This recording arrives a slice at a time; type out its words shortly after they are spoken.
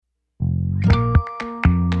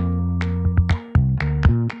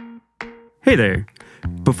Hey there.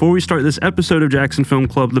 Before we start this episode of Jackson Film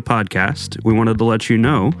Club, the podcast, we wanted to let you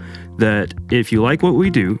know that if you like what we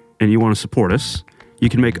do and you want to support us, you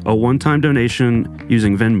can make a one-time donation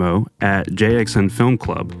using Venmo at JXN Film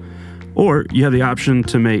Club, or you have the option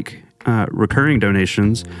to make recurring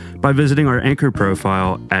donations by visiting our Anchor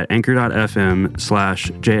profile at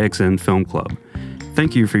anchor.fm/JXN Film Club.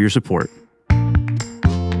 Thank you for your support.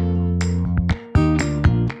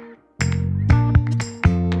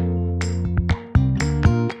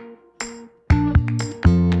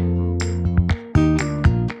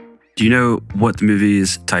 Do you know what the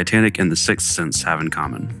movies Titanic and The Sixth Sense have in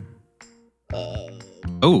common?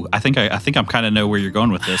 I think I'm kind of know where you're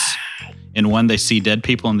going with this. In one, they see dead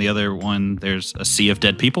people, and the other one, there's a sea of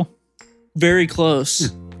dead people. Very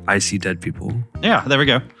close. I see dead people. Yeah, there we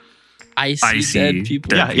go. I see dead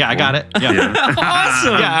people. Yeah, I got it. Yeah.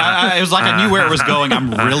 Awesome. Yeah, it was like I knew where it was going.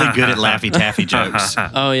 I'm really good at Laffy Taffy jokes.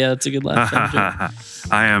 Oh, yeah, that's a good laugh.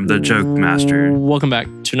 I am the joke master. Welcome back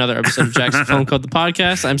to another episode of Jackson Film Club, the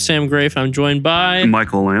podcast. I'm Sam Grafe. I'm joined by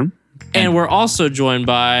Michael Lamb. And we're also joined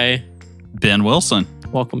by Ben Wilson.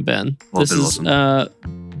 Welcome, Ben. Well, this is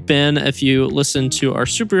Ben. If you listen to our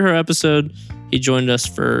superhero episode, he joined us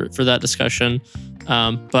for that discussion.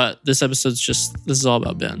 But this episode's this is all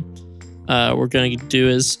about Ben. We're going to do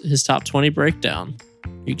his top 20 breakdown. Are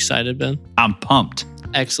you excited, Ben? I'm pumped.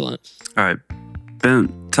 Excellent. All right.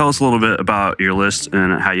 Ben, tell us a little bit about your list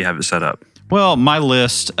and how you have it set up. Well, my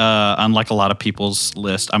list, unlike a lot of people's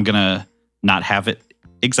list, I'm going to not have it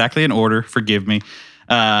exactly in order. Forgive me.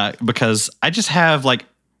 Because I just have like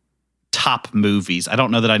top movies. I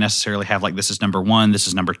don't know that I necessarily have like this is number 1, this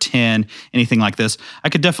is number 10, anything like this. I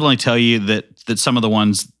could definitely tell you that some of the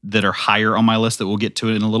ones that are higher on my list that we'll get to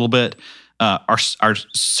in a little bit are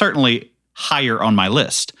certainly higher on my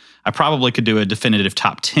list. I probably could do a definitive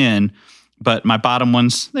top 10, but my bottom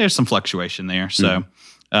ones, there's some fluctuation there. So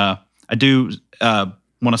I do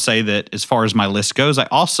want to say that as far as my list goes, I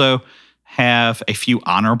also have a few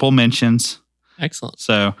honorable mentions. Excellent.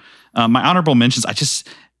 So my honorable mentions,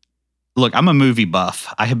 look, I'm a movie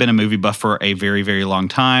buff. I have been a movie buff for a very, very long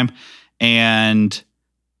time. And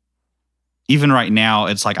even right now,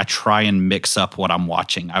 it's like I try and mix up what I'm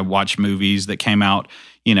watching. I watch movies that came out,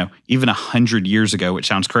 even 100 years ago, which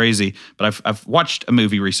sounds crazy. But I've watched a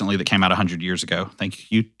movie recently that came out 100 years ago.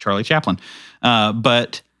 Thank you, Charlie Chaplin.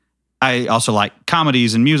 But I also like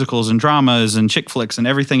comedies and musicals and dramas and chick flicks and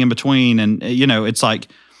everything in between. And, it's like,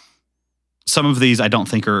 some of these I don't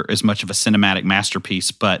think are as much of a cinematic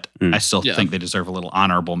masterpiece, but I still think they deserve a little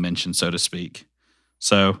honorable mention, so to speak.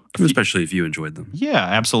 So, especially if you enjoyed them. Yeah,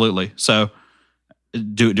 absolutely. So,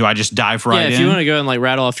 do I just dive right in? Yeah, if you want to go and like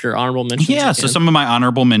rattle off your honorable mentions. Yeah, so some of my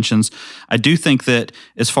honorable mentions, I do think that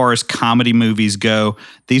as far as comedy movies go,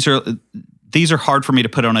 these are hard for me to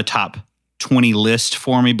put on a top 20 list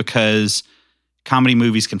for me because comedy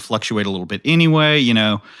movies can fluctuate a little bit anyway,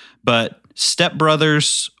 but Step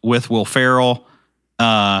Brothers with Will Ferrell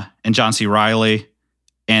and John C. Reilly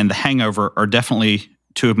and The Hangover are definitely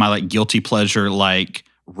two of my like guilty pleasure, like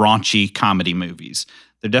raunchy comedy movies.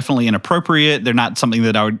 They're definitely inappropriate. They're not something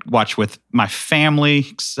that I would watch with my family,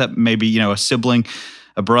 except maybe, a sibling,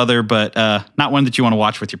 a brother, but not one that you want to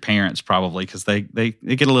watch with your parents probably because they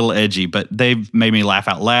get a little edgy, but they've made me laugh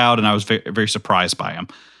out loud and I was very, very surprised by them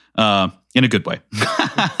in a good way.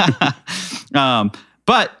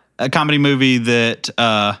 But a comedy movie that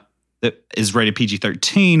is rated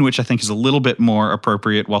PG-13, which I think is a little bit more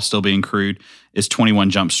appropriate while still being crude, is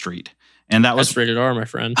 21 Jump Street. And that's rated R, my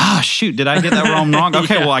friend. Shoot. Did I get that wrong?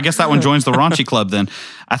 Okay, yeah. Well, I guess that one joins the raunchy club then.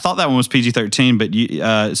 I thought that one was PG-13, but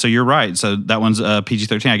so you're right. So that one's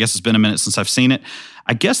PG-13. I guess it's been a minute since I've seen it.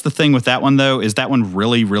 I guess the thing with that one, though, is that one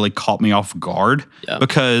really, really caught me off guard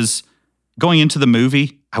because going into the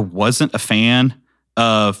movie, I wasn't a fan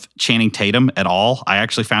of Channing Tatum at all. I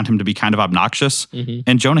actually found him to be kind of obnoxious. Mm-hmm.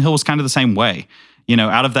 And Jonah Hill was kind of the same way.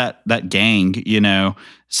 Out of that gang,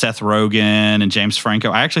 Seth Rogen and James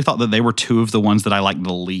Franco, I actually thought that they were two of the ones that I liked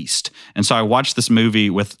the least. And so I watched this movie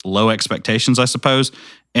with low expectations, I suppose,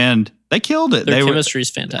 and they killed it. Their chemistry is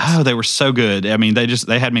fantastic. Oh, they were so good. I mean,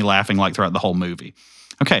 they had me laughing like throughout the whole movie.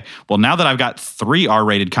 Okay, well, now that I've got 3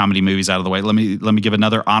 R-rated comedy movies out of the way, let me give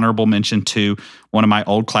another honorable mention to one of my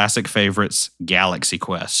old classic favorites, Galaxy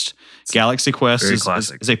Quest. Galaxy Quest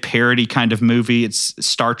is a parody kind of movie. It's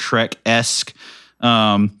Star Trek-esque.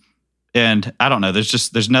 And I don't know,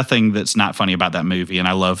 there's nothing that's not funny about that movie. And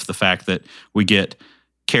I love the fact that we get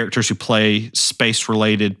characters who play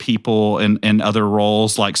space-related people in other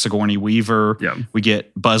roles, like Sigourney Weaver. Yeah. We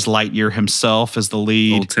get Buzz Lightyear himself as the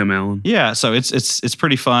lead. Old Tim Allen. Yeah, so it's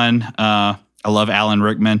pretty fun. I love Alan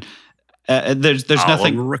Rickman. There's Alan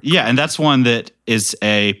nothing. Rickman. Yeah, and that's one that is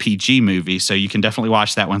a PG movie, so you can definitely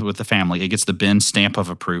watch that one with the family. It gets the Ben stamp of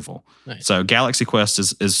approval. Nice. So Galaxy Quest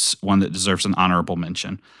is one that deserves an honorable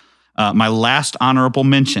mention. My last honorable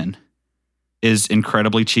mention is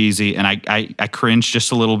incredibly cheesy, and I cringe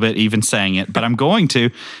just a little bit even saying it, but I'm going to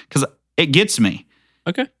because it gets me.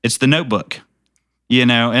 Okay. It's The Notebook.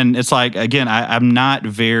 And it's like, again, I'm not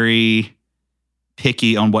very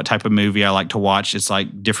picky on what type of movie I like to watch. It's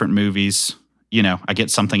like different movies, I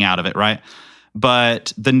get something out of it, right?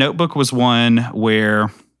 But The Notebook was one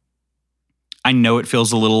where I know it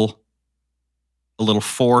feels a little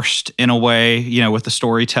forced in a way, with the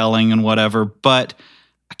storytelling and whatever, but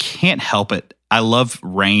I can't help it. I love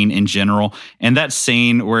Rain in general, and that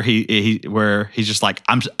scene where he's just like,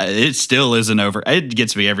 it still isn't over. It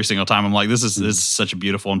gets me every single time. I'm like, this is such a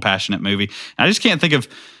beautiful and passionate movie. And I just can't think of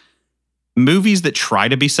movies that try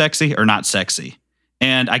to be sexy or not sexy.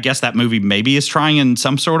 And I guess that movie maybe is trying in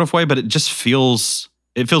some sort of way, but it just feels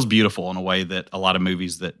beautiful in a way that a lot of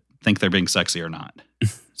movies that think they're being sexy are not.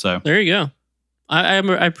 So there you go. I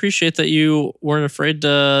appreciate that you weren't afraid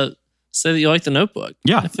to say that you like The Notebook.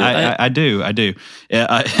 Yeah, I do.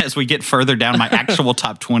 As we get further down my actual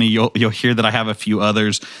top 20, you'll hear that I have a few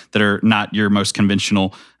others that are not your most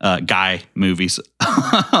conventional guy movies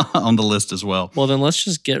on the list as well. Well, then let's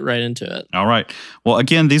just get right into it. All right. Well,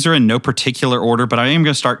 again, these are in no particular order, but I am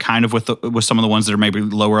going to start kind of with some of the ones that are maybe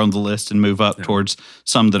lower on the list and move up towards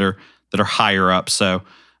some that are higher up. So,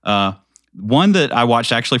 one that I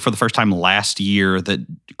watched actually for the first time last year that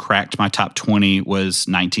cracked my top 20 was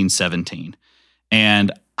 1917.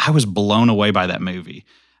 And I was blown away by that movie.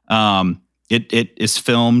 It is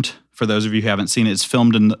filmed, for those of you who haven't seen it, it's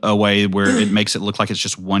filmed in a way where it makes it look like it's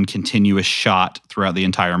just one continuous shot throughout the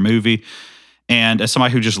entire movie. And as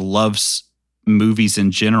somebody who just loves movies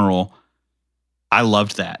in general, I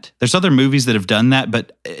loved that. There's other movies that have done that,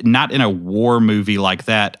 but not in a war movie like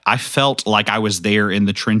that. I felt like I was there in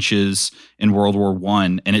the trenches in World War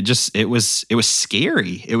I, and it was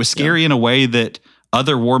scary. It was scary in a way that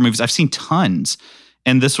other war movies, I've seen tons,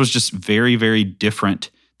 and this was just very, very different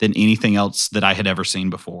than anything else that I had ever seen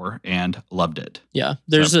before, and loved it. Yeah,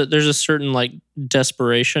 there's a certain like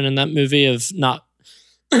desperation in that movie of not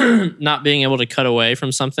being able to cut away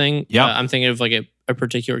from something. Yeah, I'm thinking of like a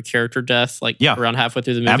particular character death, around halfway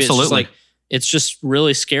through the movie. Absolutely. It's just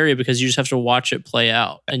really scary because you just have to watch it play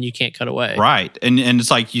out and you can't cut away. Right. And it's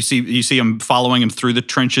like you see him following him through the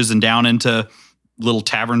trenches and down into little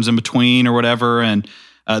taverns in between or whatever. And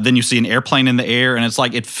then you see an airplane in the air, and it's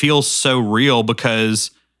like it feels so real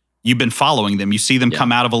because you've been following them. You see them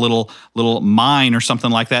come out of a little mine or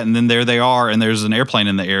something like that, and then there they are, and there's an airplane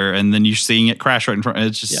in the air, and then you're seeing it crash right in front.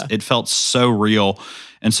 It's just it felt so real.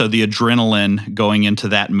 And so the adrenaline going into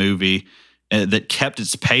that movie that kept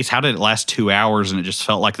its pace. How did it last 2 hours and it just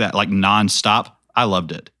felt like that, like nonstop? I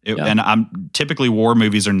loved it. And I'm typically war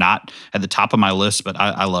movies are not at the top of my list, but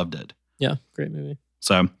I loved it. Yeah, great movie.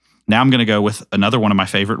 So now I'm going to go with another one of my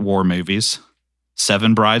favorite war movies,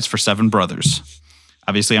 Seven Brides for Seven Brothers.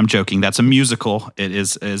 Obviously, I'm joking. That's a musical. It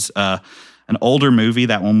is an older movie.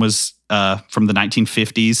 That one was from the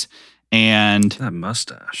 1950s. And that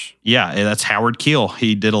mustache. Yeah, that's Howard Keel.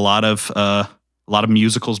 He did a lot of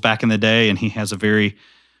musicals back in the day, and he has a very,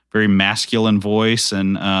 very masculine voice.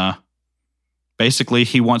 And basically,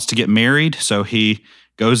 he wants to get married, so he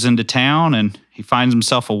goes into town and he finds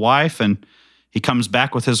himself a wife, and he comes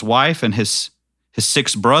back with his wife, and his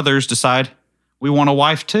 6 brothers decide, we want a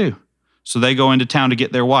wife too. So they go into town to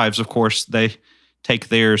get their wives. Of course, they take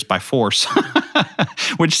theirs by force,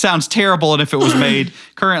 which sounds terrible. And if it was made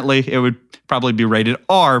currently, it would probably be rated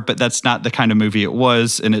R, but that's not the kind of movie it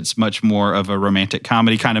was. And it's much more of a romantic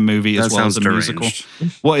comedy kind of movie as well as a musical.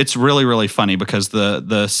 Well, it's really, really funny because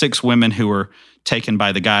the 6 women who were taken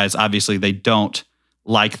by the guys, obviously they don't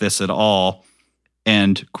like this at all.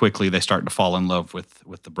 And quickly they start to fall in love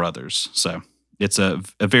with the brothers. So it's a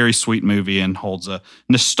very sweet movie and holds a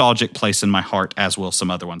nostalgic place in my heart, as will some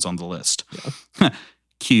other ones on the list. Yeah.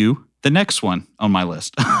 Cue the next one on my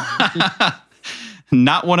list.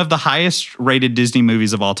 Not one of the highest rated Disney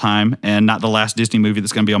movies of all time, and not the last Disney movie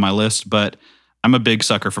that's going to be on my list, but I'm a big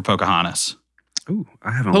sucker for Pocahontas. Ooh,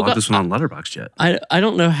 I haven't logged this one on Letterboxd yet. I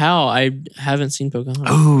don't know how I haven't seen Pocahontas.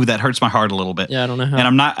 Oh, that hurts my heart a little bit. Yeah, I don't know how.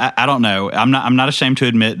 And I don't know. I'm not ashamed to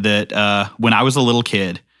admit that when I was a little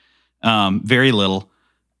kid, very little,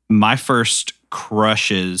 my first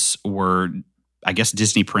crushes were, I guess,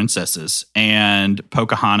 Disney princesses, and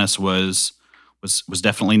Pocahontas was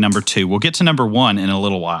definitely number 2. We'll get to number 1 in a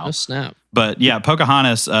little while. Oh, snap. But yeah,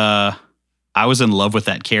 Pocahontas, I was in love with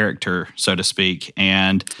that character, so to speak.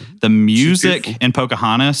 And the music in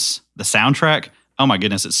Pocahontas, the soundtrack, oh my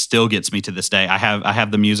goodness, it still gets me to this day. I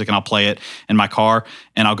have the music and I'll play it in my car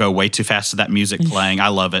and I'll go way too fast to that music playing. I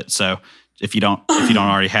love it. So if you don't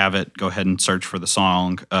already have it, go ahead and search for the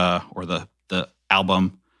song or the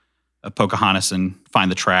album of Pocahontas and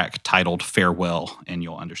find the track titled Farewell, and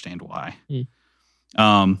you'll understand why.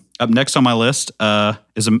 Up next on my list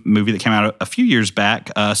is a movie that came out a few years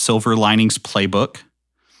back, Silver Linings Playbook.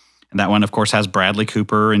 And that one, of course, has Bradley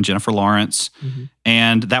Cooper and Jennifer Lawrence.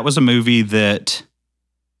 And that was a movie that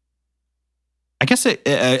I guess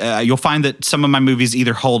you'll find that some of my movies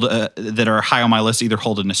either hold that are high on my list either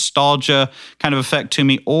hold a nostalgia kind of effect to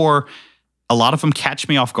me, or a lot of them catch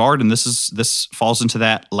me off guard. And this falls into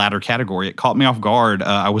that latter category. It caught me off guard.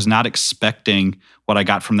 I was not expecting what I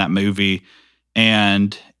got from that movie,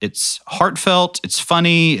 and it's heartfelt, it's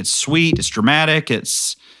funny, it's sweet, it's dramatic,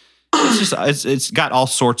 it's got all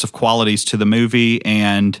sorts of qualities to the movie.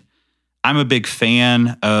 And I'm a big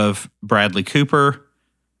fan of Bradley Cooper.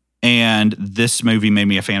 And this movie made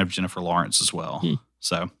me a fan of Jennifer Lawrence as well.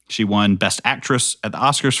 So she won Best Actress at the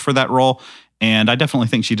Oscars for that role, and I definitely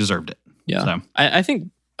think she deserved it. Yeah, so. I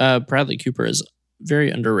think Bradley Cooper is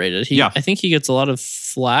very underrated. I think he gets a lot of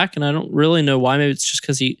flack, and I don't really know why. Maybe it's just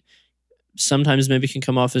because he sometimes maybe can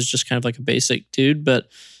come off as just kind of like a basic dude. But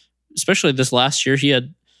especially this last year, he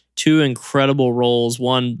had 2 incredible roles.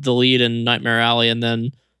 One, the lead in Nightmare Alley, and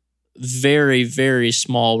then very, very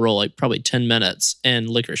small role, like probably 10 minutes in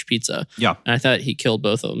Licorice Pizza. Yeah. And I thought he killed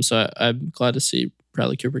both of them. So I'm glad to see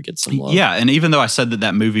Bradley Cooper get some love. Yeah. And even though I said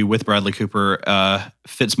that movie with Bradley Cooper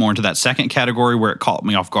fits more into that second category where it caught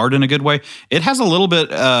me off guard in a good way, it has a little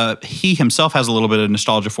bit, he himself has a little bit of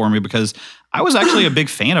nostalgia for me, because I was actually a big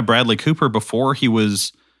fan of Bradley Cooper before he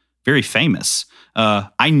was very famous.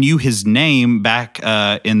 I knew his name back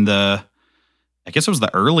in I guess it was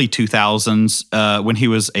the early 2000s when he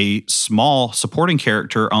was a small supporting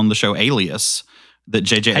character on the show Alias that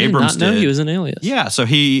J.J. Abrams did. I did not know he was in Alias. Yeah, so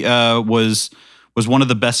he was one of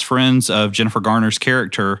the best friends of Jennifer Garner's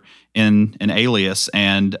character in Alias,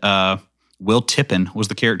 and Will Tippin was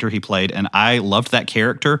the character he played, and I loved that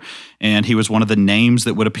character, and he was one of the names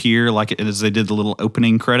that would appear like as they did the little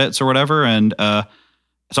opening credits or whatever, and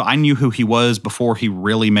so I knew who he was before he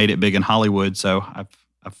really made it big in Hollywood, so I've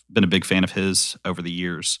been a big fan of his over the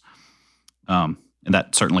years. And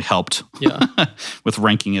that certainly helped with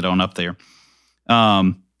ranking it on up there.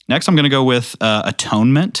 Next, I'm going to go with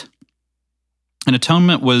Atonement. And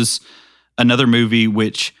Atonement was another movie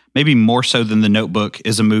which, maybe more so than The Notebook,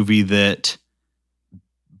 is a movie that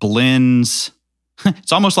blends.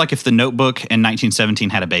 It's almost like if The Notebook and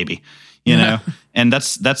 1917 had a baby, you know? And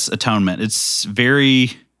that's Atonement. It's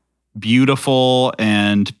very beautiful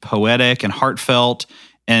and poetic and heartfelt.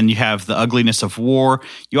 And you have the ugliness of war.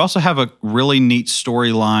 You also have a really neat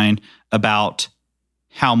storyline about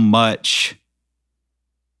how much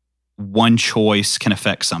one choice can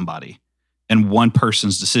affect somebody, and one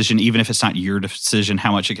person's decision, even if it's not your decision,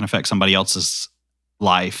 how much it can affect somebody else's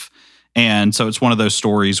life. And so it's one of those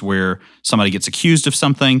stories where somebody gets accused of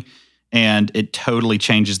something and it totally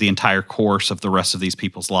changes the entire course of the rest of these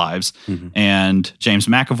people's lives. And James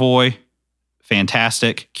McAvoy,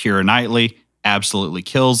 fantastic. Keira Knightley absolutely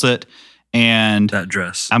kills it. And that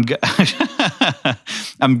dress, I'm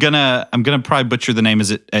gonna probably butcher the name.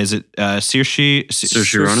 Is it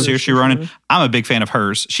Saoirse Ronan? I'm a big fan of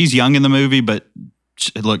hers. She's young in the movie, but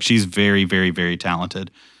look, she's very, very, very talented.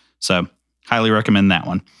 So highly recommend that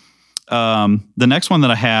one. The next one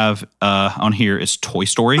that I have on here is Toy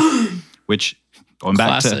Story, which going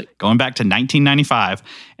back to 1995.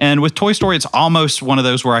 And with Toy Story, it's almost one of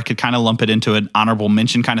those where I could kind of lump it into an honorable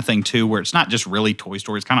mention kind of thing too, where it's not just really Toy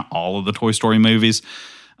Story, it's kind of all of the Toy Story movies.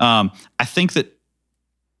 I think that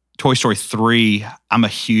Toy Story 3, I'm a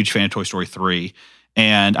huge fan of Toy Story 3,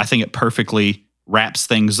 and I think it perfectly wraps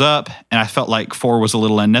things up, and I felt like 4 was a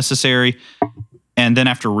little unnecessary. And then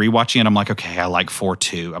after rewatching it, I'm like, okay, I like 4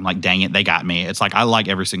 too. I'm like, dang it, they got me. It's like I like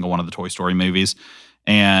every single one of the Toy Story movies.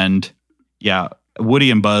 And yeah,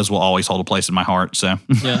 Woody and Buzz will always hold a place in my heart. So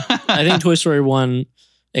yeah, I think Toy Story 1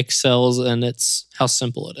 excels, and it's how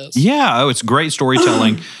simple it is. Yeah, it's great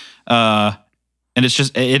storytelling, and it's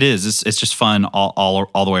just fun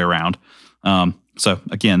all the way around. So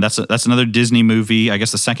again, that's another Disney movie. I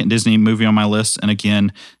guess the second Disney movie on my list. And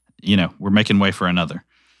again, we're making way for another.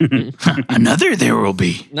 Another there will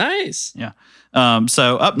be. Nice. Yeah.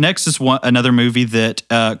 So up next is another movie that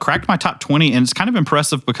cracked my top 20, and it's kind of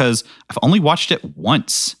impressive because I've only watched it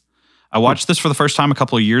once. I watched this for the first time a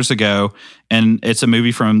couple of years ago, and it's a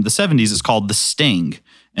movie from the 70s. It's called The Sting,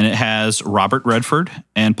 and it has Robert Redford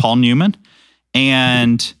and Paul Newman.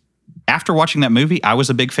 And after watching that movie, I was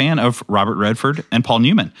a big fan of Robert Redford and Paul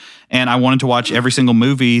Newman. And I wanted to watch every single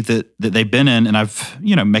movie that they've been in. And I've,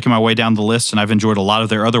 making my way down the list, and I've enjoyed a lot of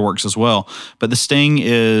their other works as well. But The Sting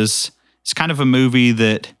it's kind of a movie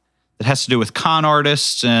that has to do with con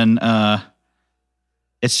artists, and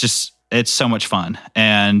it's so much fun.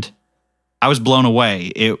 And I was blown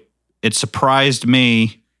away. It surprised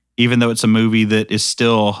me, even though it's a movie that is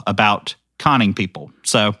still about conning people.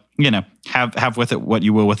 So, have with it what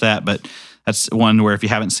you will with that. But that's one where if you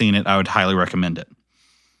haven't seen it, I would highly recommend it.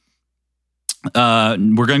 We're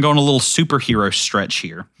going to go on a little superhero stretch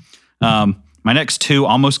here. My next two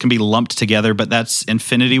almost can be lumped together, but that's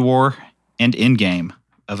Infinity War and Endgame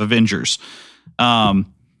of Avengers. The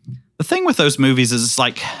thing with those movies is,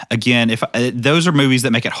 again, if those are movies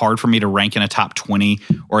that make it hard for me to rank in a top 20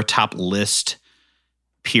 or a top list,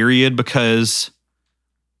 period, because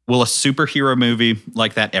will a superhero movie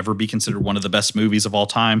like that ever be considered one of the best movies of all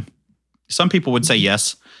time? Some people would say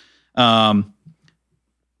yes.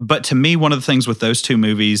 But to me, one of the things with those two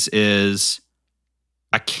movies is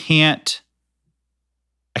I can't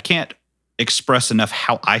express enough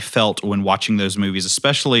how I felt when watching those movies,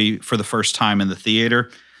 especially for the first time in the theater.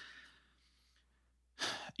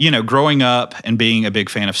 Growing up and being a big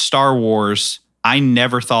fan of Star Wars, I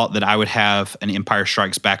never thought that I would have an Empire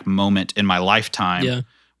Strikes Back moment in my lifetime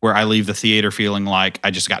where I leave the theater feeling like I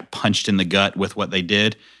just got punched in the gut with what they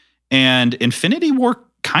did. And Infinity War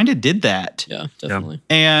kind of did that. Yeah, definitely.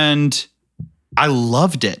 And I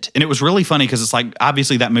loved it. And it was really funny because it's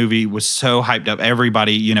obviously that movie was so hyped up.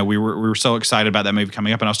 Everybody, we were so excited about that movie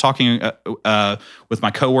coming up. And I was talking with my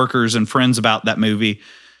coworkers and friends about that movie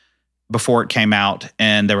before it came out,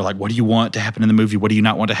 and they were like, what do you want to happen in the movie? What do you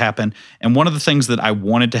not want to happen? And one of the things that I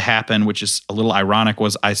wanted to happen, which is a little ironic,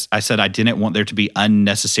 was I said I didn't want there to be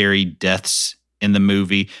unnecessary deaths in the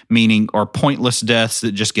movie, or pointless deaths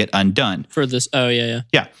that just get undone. For this,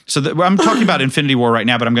 yeah. So I'm talking about Infinity War right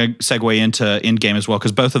now, but I'm going to segue into Endgame as well,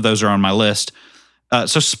 because both of those are on my list.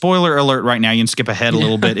 So spoiler alert right now, you can skip ahead a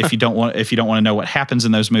little bit if you don't want to know what happens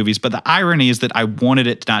in those movies. But the irony is that I wanted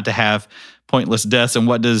it not to have pointless deaths. And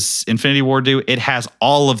what does Infinity War do? It has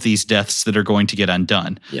all of these deaths that are going to get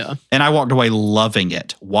undone. Yeah. And I walked away loving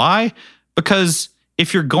it. Why? Because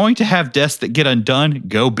if you're going to have deaths that get undone,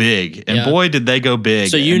 go big. And boy, did they go big.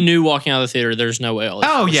 So you knew walking out of the theater, there's no way.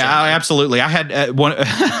 Absolutely. I had one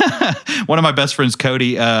of my best friends,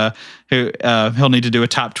 Cody, who he'll need to do a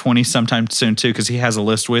top 20 sometime soon too, because he has a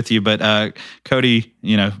list with you. But Cody,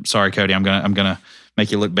 sorry, Cody, I'm gonna make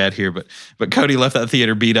you look bad here, but Cody left that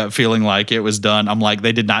theater beat up, feeling like it was done. I'm like,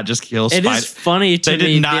 they did not just kill Spider-Man. It is funny to me.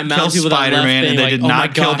 They did not kill Spider-Man, and they did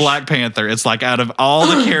not kill Black Panther. It's like, out of all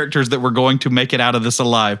the characters that were going to make it out of this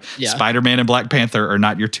alive, Spider-Man and Black Panther are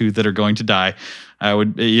not your two that are going to die. I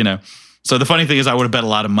would, So the funny thing is, I would have bet a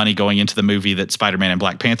lot of money going into the movie that Spider-Man and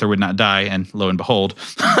Black Panther would not die, and lo and behold.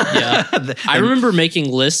 I remember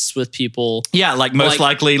making lists with people. Yeah, most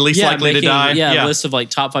likely, least likely to die. Yeah, lists of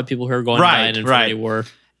top 5 people who are going to die in Infinity War.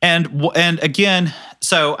 And again,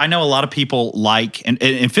 so I know a lot of people in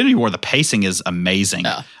Infinity War, the pacing is amazing.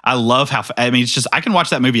 Yeah. I love how, it's just, I can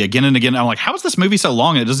watch that movie again and again. I'm like, how is this movie so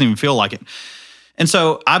long? And it doesn't even feel like it. And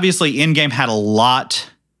so obviously Endgame had a lot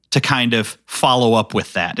to kind of follow up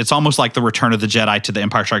with that. It's almost like the Return of the Jedi to the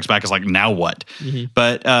Empire Strikes Back is like, now what? Mm-hmm.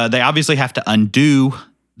 But they obviously have to undo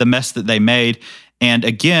the mess that they made. And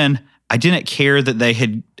again, I didn't care that they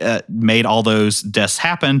had made all those deaths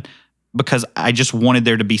happen, because I just wanted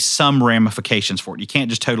there to be some ramifications for it. You can't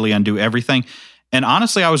just totally undo everything. And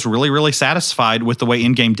honestly, I was really, really satisfied with the way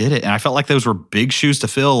Endgame did it. And I felt like those were big shoes to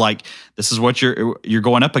fill. Like, this is what you're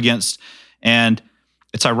going up against. And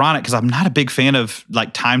it's ironic because I'm not a big fan of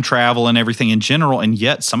time travel and everything in general. And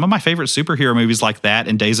yet some of my favorite superhero movies like that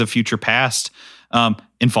and Days of Future Past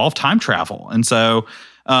involve time travel. And so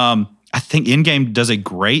I think Endgame does a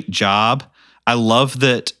great job. I love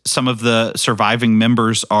that some of the surviving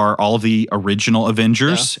members are all of the original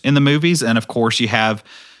Avengers in the movies. And of course you have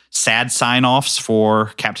sad sign-offs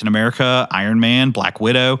for Captain America, Iron Man, Black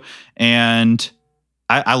Widow. And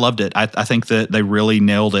I loved it. I think that they really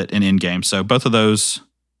nailed it in Endgame. So both of those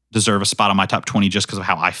deserve a spot on my top 20 just because of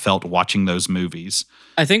how I felt watching those movies.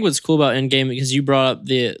 I think what's cool about Endgame, because you brought up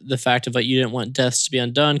the fact of you didn't want deaths to be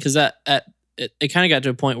undone, because it kind of got to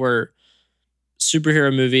a point where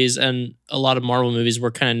superhero movies and a lot of Marvel movies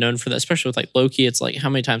were kind of known for that, especially with Loki. It's how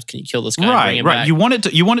many times can you kill this guy? And bring him back? You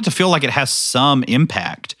want it to feel like it has some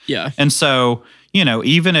impact. Yeah. And so,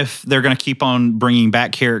 even if they're going to keep on bringing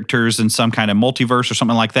back characters in some kind of multiverse or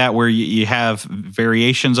something like that, where you have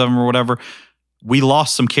variations of them or whatever, we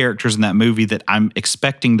lost some characters in that movie that I'm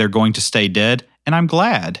expecting they're going to stay dead. and I'm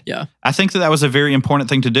glad. Yeah. I think that was a very important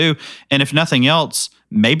thing to do. And if nothing else,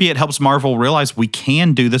 maybe it helps Marvel realize we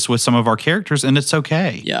can do this with some of our characters and it's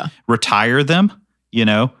okay. Yeah. Retire them,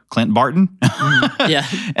 Clint Barton. Yeah.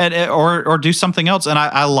 or do something else. And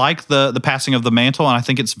I like the passing of the mantle, and I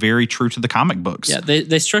think it's very true to the comic books. Yeah,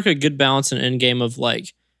 they struck a good balance in Endgame of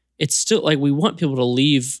like, it's still like we want people to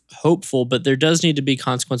leave hopeful, but there does need to be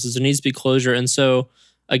consequences. There needs to be closure. And so,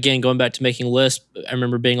 again, going back to making lists, I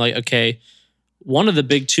remember being like, okay, one of the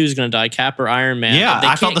big two is going to die, Cap or Iron Man. Yeah, they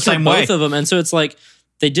I felt the same way. Both of them. And so it's like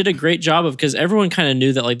they did a great job of, because everyone kind of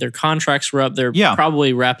knew that like their contracts were up. They're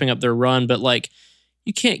probably wrapping up their run, but like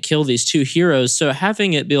you can't kill these two heroes. So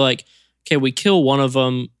having it be like, okay, we kill one of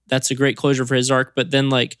them, that's a great closure for his arc, but then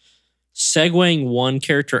like segueing one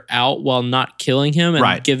character out while not killing him and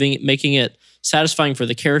making it satisfying for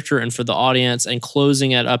the character and for the audience and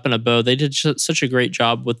closing it up in a bow. They did such a great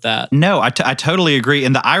job with that. No, I totally agree.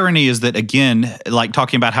 And the irony is that, again, like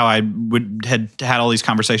talking about how I had all these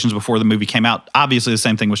conversations before the movie came out, obviously the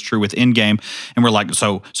same thing was true with Endgame. And we're like,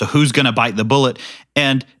 so who's going to bite the bullet?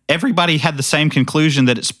 And everybody had the same conclusion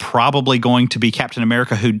that it's probably going to be Captain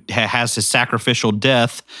America who has his sacrificial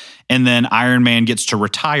death, and then Iron Man gets to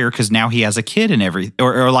retire because now he has a kid and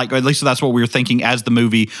or like, at least that's what we were thinking as the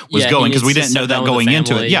movie was going, because we didn't know that going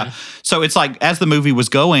into it. Yeah. So it's like as the movie was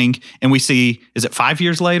going, and we see, is it 5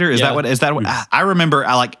 years later? Is that what? I remember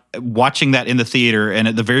I like watching that in the theater, and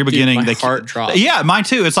at the very beginning, my heart dropped. Yeah, mine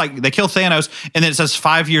too. It's like they kill Thanos, and then it says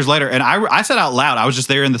 5 years later, and I said out loud, I was just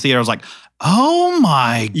there in the theater, I was like, oh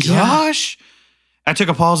my gosh. I took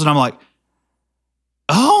a pause and I'm like,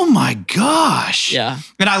 oh my gosh. Yeah.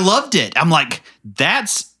 And I loved it. I'm like,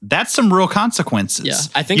 that's some real consequences. Yeah.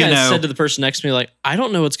 I think I said to the person next to me, like, I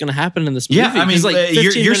don't know what's going to happen in this movie. Yeah. I mean, like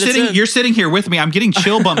you're sitting here with me. I'm getting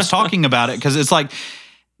chill bumps talking about it, because it's like,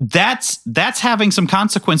 that's having some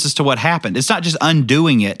consequences to what happened. It's not just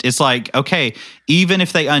undoing it. It's like, okay, even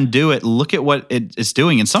if they undo it, look at what it's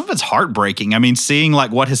doing. And some of it's heartbreaking. I mean, seeing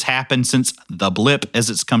like what has happened since the blip, as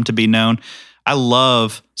it's come to be known. I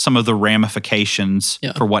love some of the ramifications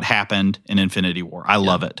for what happened in Infinity War. I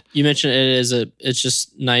love it. You mentioned it's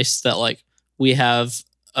just nice that like we have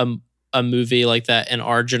a movie like that in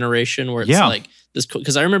our generation where it's like this,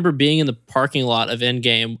 because I remember being in the parking lot of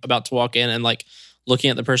Endgame about to walk in and like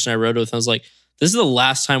looking at the person I rode with, and I was like, this is the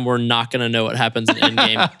last time we're not going to know what happens in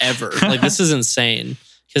Endgame ever. Like, this is insane,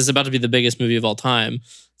 because it's about to be the biggest movie of all time.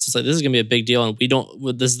 So it's like, this is going to be a big deal, and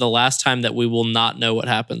this is the last time that we will not know what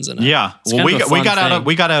happens in it. Yeah. Well, we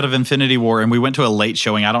got out of Infinity War, and we went to a late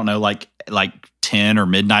showing. I don't know, like 10 or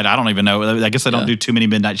midnight. I don't even know. I guess I don't do too many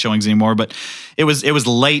midnight showings anymore, but it was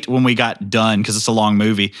late when we got done, because it's a long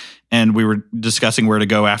movie, and we were discussing where to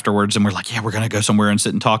go afterwards, and we're like, yeah, we're going to go somewhere and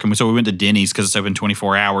sit and talk. And so we went to Denny's, because it's open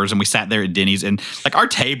 24 hours, and we sat there at Denny's, and like our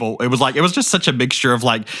table, it was just such a mixture of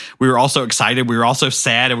like, we were also excited, we were also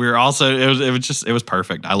sad, and we were also, it was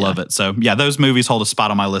perfect. I love it. So yeah, those movies hold a spot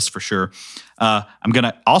on my list for sure. I'm going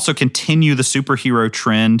to also continue the superhero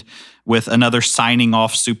trend with another signing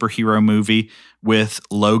off superhero movie with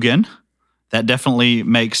Logan. That definitely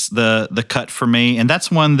makes the cut for me. And that's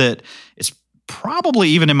one that is probably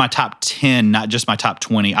even in my top 10, not just my top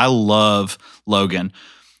 20. I love Logan.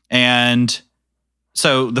 And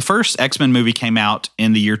so the first X-Men movie came out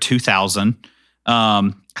in the year 2000.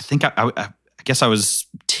 I think I guess I was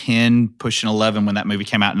 10, pushing 11 when that movie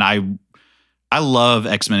came out. And I love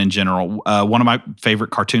X-Men in general. One of my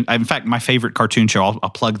favorite cartoon, in fact, my favorite cartoon show, I'll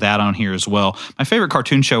plug that on here as well. My favorite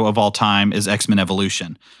cartoon show of all time is X-Men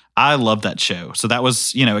Evolution. I love that show. So that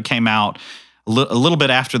was, it came out a little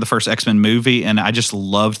bit after the first X-Men movie, and I just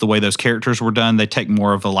loved the way those characters were done. They take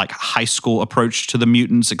more of a like high school approach to the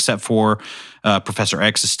mutants, except for Professor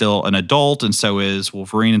X is still an adult, and so is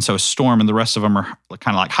Wolverine, and so is Storm, and the rest of them are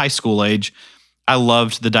kind of like high school age. I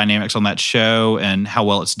loved the dynamics on that show and how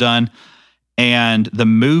well it's done. And the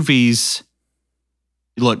movies,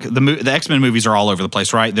 look, the X-Men movies are all over the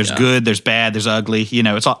place, right? There's good, there's bad, there's ugly.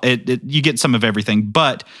 It's all you get some of everything.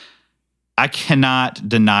 But I cannot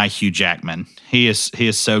deny Hugh Jackman. He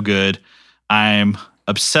is so good. I'm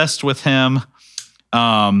obsessed with him.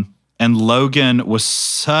 And Logan was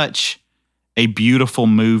such a beautiful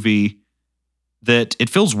movie that it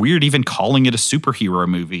feels weird even calling it a superhero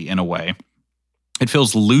movie in a way. It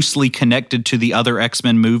feels loosely connected to the other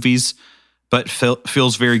X-Men movies, but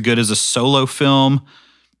feels very good as a solo film,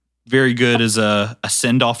 very good as a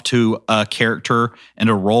send-off to a character and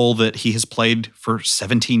a role that he has played for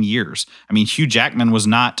 17 years. I mean, Hugh Jackman was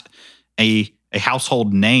not a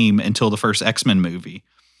household name until the first X-Men movie.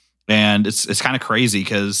 And it's kind of crazy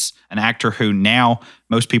because an actor who now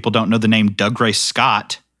most people don't know the name Dougray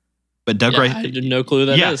Scott, But Doug Ray, I had no clue who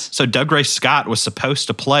that is. So Doug Ray Scott was supposed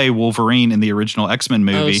to play Wolverine in the original X-Men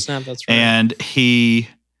movie. Oh, snap, that's right. And he,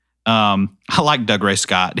 I like Doug Ray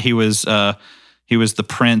Scott. He was the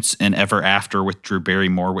prince in Ever After with Drew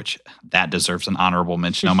Barrymore, which that deserves an honorable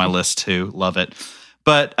mention on my list too. Love it.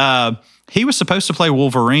 But he was supposed to play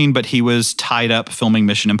Wolverine, but he was tied up filming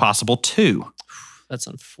Mission Impossible 2. That's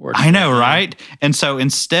unfortunate. I know, right? And so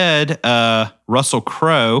instead, Russell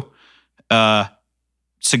Crowe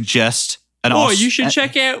suggests you should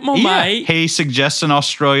check out my mate. He suggests an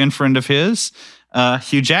Australian friend of his,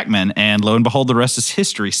 Hugh Jackman, and lo and behold, the rest is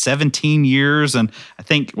history. 17 years, and I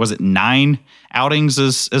think, was it 9 outings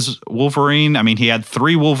as Wolverine? I mean, he had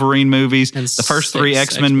 3 Wolverine movies, and the first 3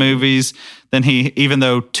 X-Men movies. Then he, even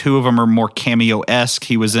though 2 of them are more cameo-esque,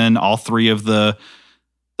 he was in all 3 of the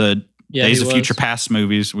Days of Future Past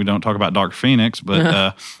movies. We don't talk about Dark Phoenix,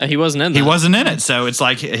 but he wasn't in that. He wasn't in it, so it's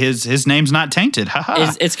like his name's not tainted.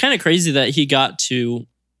 It's kind of crazy that he got to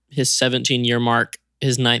his 17-year mark,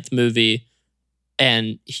 his 9th movie,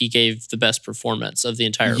 and he gave the best performance of the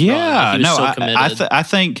entire run. He was so committed. I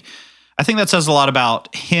think that says a lot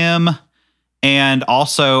about him, and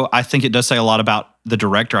also I think it does say a lot about the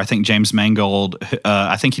director. I think James Mangold.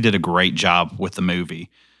 I think he did a great job with the movie.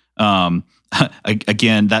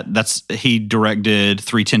 Again, that's he directed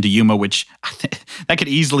 3:10 to Yuma, which that could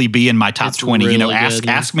easily be in my top 20. Really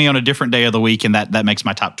ask me on a different day of the week, and that makes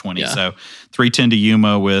my top 20. Yeah. So 3:10 to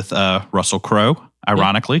Yuma with Russell Crowe,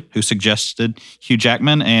 ironically, who suggested Hugh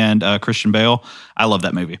Jackman and Christian Bale. I love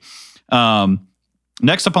that movie.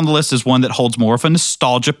 Next up on the list is one that holds more of a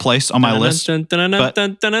nostalgia place on my list.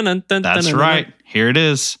 That's right. Here it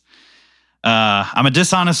is. I'm a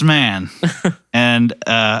dishonest man, and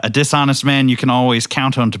a dishonest man you can always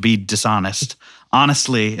count on to be dishonest.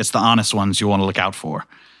 Honestly, it's the honest ones you want to look out for.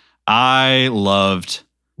 I loved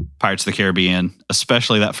Pirates of the Caribbean,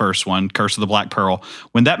 especially that first one, Curse of the Black Pearl.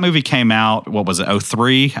 When that movie came out, what was it,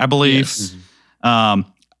 2003, I believe? Yes.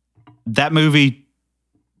 That movie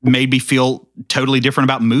made me feel totally different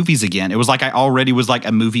about movies again. It was like I already was like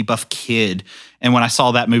a movie buff kid, and when I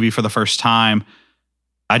saw that movie for the first time,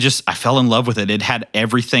 I fell in love with it. It had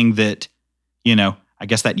everything that, I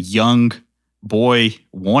guess that young boy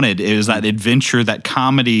wanted. It was that adventure, that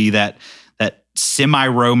comedy, that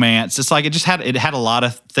semi-romance. It's like it had a lot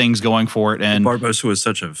of things going for it. And Barbossa was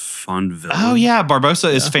such a fun villain. Oh yeah,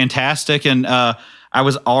 Barbossa is fantastic. And I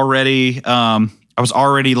was already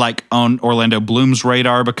like on Orlando Bloom's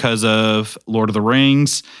radar because of Lord of the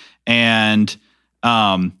Rings, and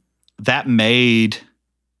that made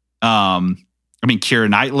Keira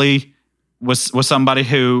Knightley was somebody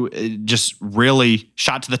who just really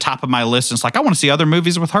shot to the top of my list. And it's like, I want to see other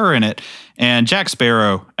movies with her in it. And Jack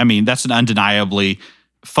Sparrow, that's an undeniably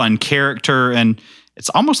fun character. And it's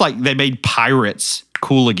almost like they made pirates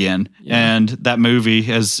cool again. Yeah. And that movie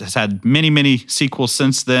has had many, many sequels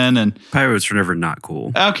since then. And pirates were never not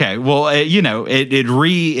cool. Okay. Well, it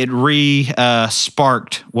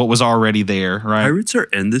sparked what was already there, right? Pirates are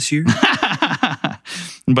in this year.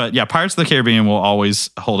 But yeah, Pirates of the Caribbean will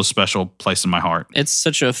always hold a special place in my heart. It's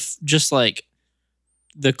such just like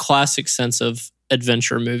the classic sense of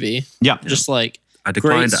adventure movie. Yeah. Just like I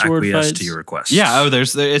decline to acquiesce to your request. Yeah.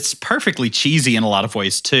 It's perfectly cheesy in a lot of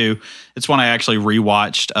ways too. It's one I actually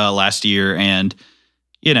rewatched last year, and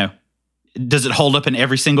does it hold up in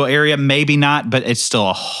every single area? Maybe not, but it's still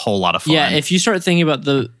a whole lot of fun. Yeah, if you start thinking about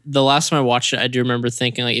the last time I watched it, I do remember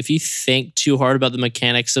thinking, like, if you think too hard about the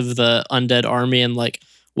mechanics of the undead army and like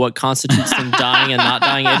what constitutes them dying and not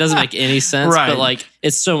dying, it doesn't make any sense. Right. But like,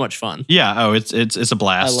 it's so much fun. Yeah. Oh, it's a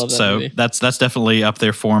blast. I love that so movie. that's definitely up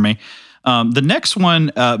there for me. The next one,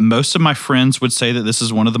 most of my friends would say that this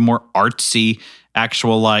is one of the more artsy,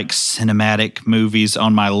 actual like cinematic movies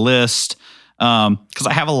on my list. Because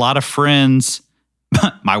I have a lot of friends,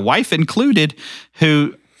 my wife included,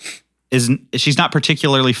 who she's not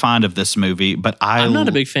particularly fond of this movie, but I'm not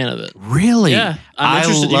a big fan of it. Really? Yeah, I'm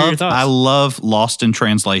interested to hear your thoughts. I love Lost in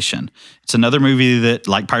Translation. It's another movie that,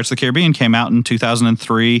 like Pirates of the Caribbean, came out in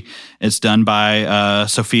 2003. It's done by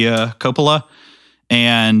Sofia Coppola,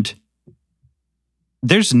 and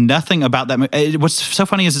there's nothing about that movie. What's so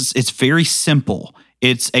funny is it's very simple.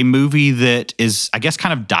 It's a movie that is, I guess,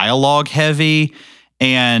 kind of dialogue heavy,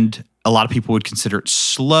 and a lot of people would consider it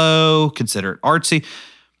slow, consider it artsy.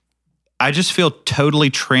 I just feel totally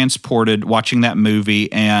transported watching that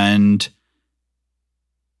movie, and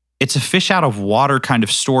it's a fish out of water kind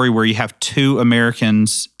of story where you have 2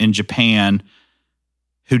 Americans in Japan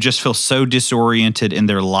who just feel so disoriented in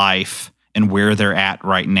their life and where they're at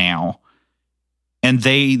right now. And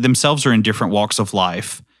they themselves are in different walks of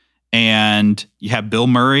life. and you have Bill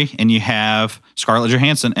Murray and you have Scarlett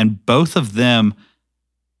Johansson, and both of them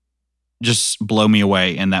just blow me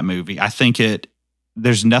away in that movie. I think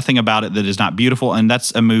there's nothing about it that is not beautiful, and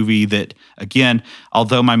that's a movie that, again,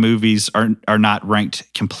 although my movies are not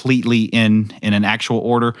ranked completely in an actual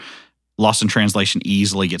order, Lost in Translation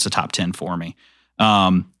easily gets a top 10 for me.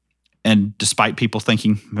 And despite people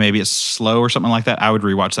thinking maybe it's slow or something like that, I would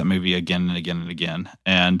rewatch that movie again and again and again.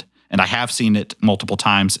 And I have seen it multiple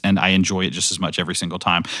times, and I enjoy it just as much every single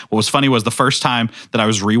time. What was funny was the first time that I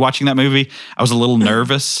was rewatching that movie, I was a little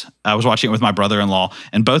nervous. I was watching it with my brother-in-law,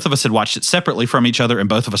 and both of us had watched it separately from each other, and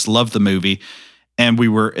both of us loved the movie. And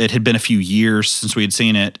it had been a few years since we had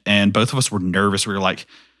seen it, and both of us were nervous. We were like,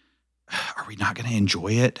 are we not going to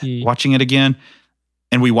enjoy it watching it again?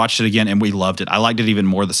 And we watched it again, and we loved it. I liked it even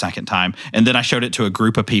more the second time. And then I showed it to a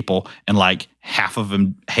group of people, and like half of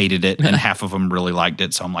them hated it, and half of them really liked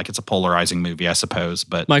it. So I'm like, it's a polarizing movie, I suppose.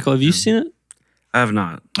 But Michael, have you seen it? I have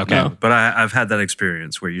not. Okay. No, but I've had that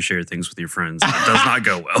experience where you share things with your friends. It does not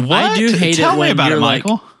go well. What? I do hate Tell it me when about you're it, like,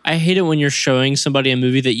 Michael. I hate it when you're showing somebody a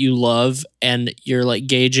movie that you love and you're like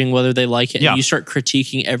gauging whether they like it, Yeah. and you start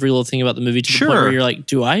critiquing every little thing about the movie to the point Sure. where you're like,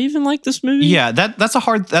 do I even like this movie? Yeah, that's a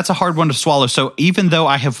hard one to swallow. So even though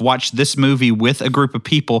I have watched this movie with a group of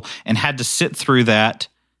people and had to sit through that,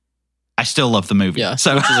 I still love the movie. Yeah,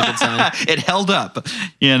 so which is a good sign. It held up,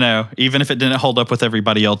 even if it didn't hold up with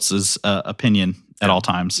everybody else's opinion at all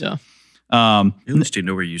times. Yeah. At least you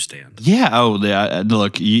know where you stand. Yeah. Oh, yeah.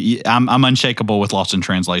 Look, I'm unshakable with Lost in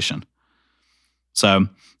Translation. So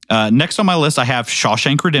next on my list, I have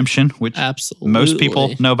Shawshank Redemption, which Absolutely. most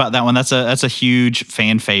people know about that one. That's a huge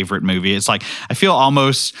fan favorite movie. It's like, I feel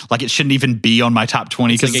almost like it shouldn't even be on my top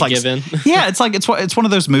 20 It's like a given. yeah, it's one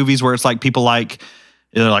of those movies where it's like people like,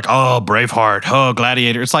 they're like, oh, Braveheart, oh,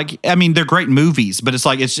 Gladiator. It's like, I mean, they're great movies, but it's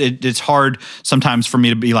like it's hard sometimes for me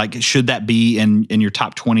to be like, should that be in your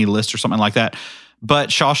top 20 list or something like that? But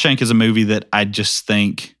Shawshank is a movie that I just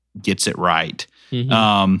think gets it right.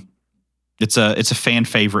 Mhm. It's a fan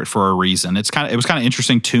favorite for a reason. It was kind of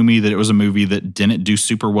interesting to me that it was a movie that didn't do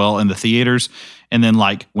super well in the theaters, and then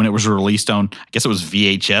like when it was released on, I guess it was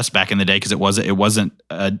VHS back in the day, because it wasn't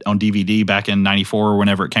on DVD back in '94 or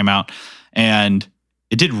whenever it came out, and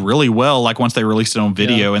it did really well. Like once they released it on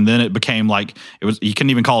video, and then it became like you couldn't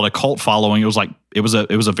even call it a cult following. It was like it was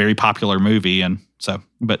a very popular movie, and so.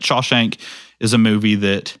 But Shawshank is a movie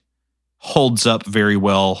that holds up very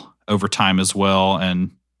well over time as well,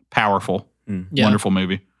 and powerful. Yeah. Wonderful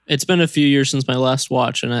movie. It's been a few years since my last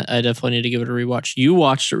watch, and I definitely need to give it a rewatch. You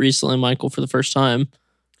watched it recently, Michael, for the first time,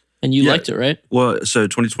 and you liked it, right? Well, so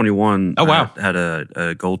 2021 Oh, wow. I had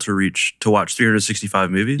a goal to watch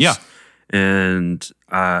 365 movies. Yeah. And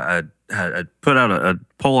I put out a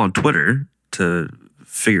poll on Twitter to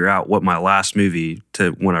figure out what my last movie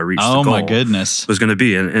when I reached the Oh goal my goodness. was going to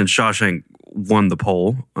be. And Shawshank won the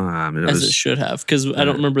poll. It should have, because I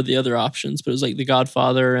don't remember the other options, but it was like The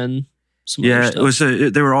Godfather and some other stuff. It was.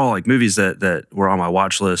 They were all like movies that were on my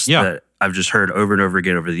watch list that I've just heard over and over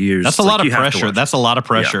again over the years. That's a lot of pressure. That's a lot of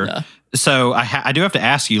pressure. Yeah. So I do have to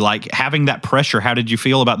ask you, like, having that pressure, how did you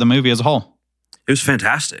feel about the movie as a whole? It was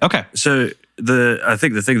fantastic. Okay. So I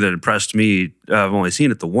think the thing that impressed me, I've only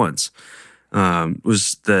seen it the once,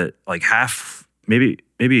 was that like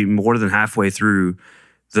maybe more than halfway through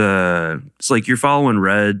it's like you're following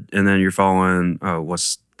Red, and then you're following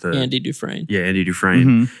Andy Dufresne. Yeah, Andy Dufresne.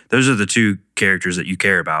 Mm-hmm. Those are the two characters that you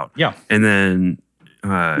care about. Yeah. And then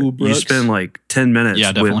you Brooks. spend like 10 minutes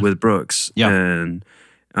with Brooks, Yeah. and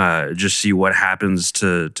just see what happens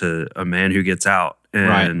to a man who gets out.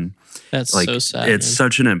 And That's like, so sad. it's man.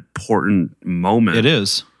 such an important moment. It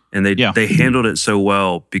is. And they handled it so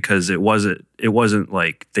well, because it wasn't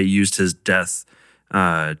like they used his death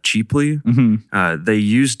cheaply. Mm-hmm. They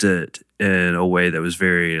used it in a way that was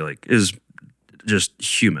very is just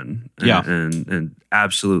human. And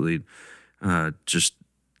absolutely just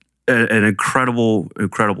an incredible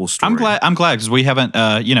story. I'm glad because we haven't,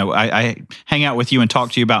 I hang out with you and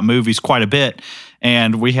talk to you about movies quite a bit,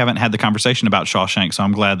 and we haven't had the conversation about Shawshank. So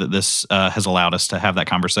I'm glad that this has allowed us to have that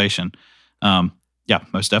conversation. Yeah,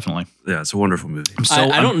 most definitely. Yeah, it's a wonderful movie.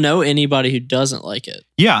 I don't know anybody who doesn't like it.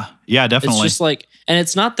 Yeah, definitely. It's just like, and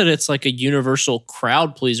it's not that it's like a universal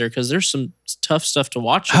crowd pleaser, because there's some tough stuff to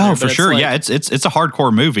watch. Oh, for sure. Yeah, it's a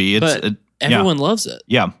hardcore movie. Everyone loves it.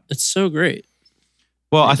 Yeah, it's so great.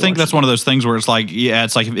 Well, I think that's one of those things where it's like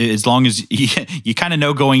as long as you kind of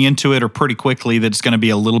know going into it or pretty quickly that it's going to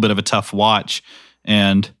be a little bit of a tough watch,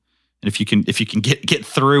 and And if you can get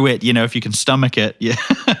through it, if you can stomach it, yeah.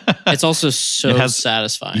 It's also so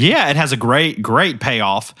satisfying. Yeah, it has a great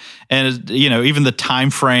payoff, and even the time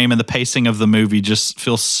frame and the pacing of the movie just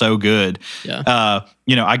feels so good. Yeah.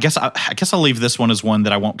 I guess I'll leave this one as one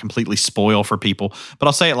that I won't completely spoil for people, but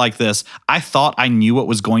I'll say it like this: I thought I knew what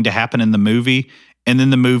was going to happen in the movie. And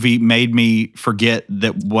then the movie made me forget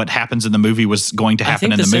that what happens in the movie was going to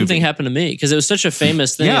happen in the movie. I think the same thing happened to me because it was such a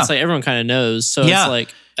famous thing. It's like everyone kind of knows. So it's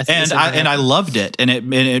like, I loved it, and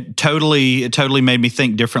it totally made me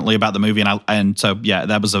think differently about the movie, and so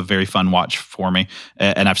that was a very fun watch for me,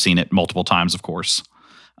 and I've seen it multiple times, of course.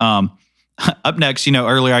 Up next,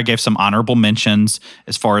 earlier I gave some honorable mentions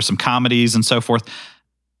as far as some comedies and so forth.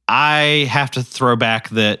 I have to throw back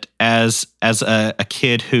that as a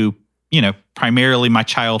kid who, primarily my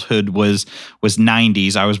childhood was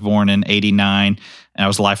 90s. I was born in 89 and I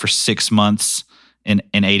was alive for 6 months in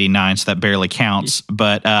 89. So that barely counts,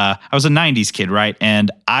 but I was a 90s kid. Right.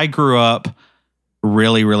 And I grew up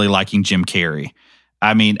really, really liking Jim Carrey.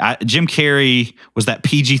 I mean, Jim Carrey was that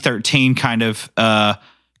PG-13 kind of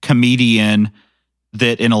comedian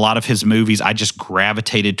that in a lot of his movies, I just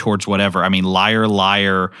gravitated towards whatever. I mean, Liar,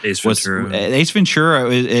 Liar. Ace Ventura. I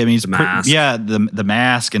mean, it's The Mask. The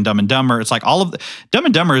Mask and Dumb and Dumber. It's like all of Dumb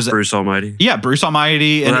and Dumber is Bruce Almighty. Yeah, Bruce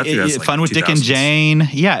Almighty. Well, and like Fun with 2000s. Dick and Jane.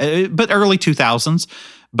 Yeah, but early 2000s.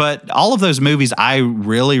 But all of those movies I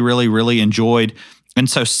really, really, really enjoyed. And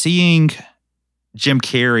so seeing Jim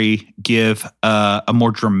Carrey give a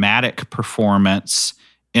more dramatic performance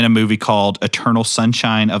in a movie called Eternal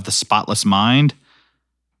Sunshine of the Spotless Mind,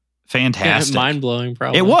 fantastic. Mind-blowing,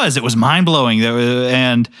 probably. It was mind-blowing.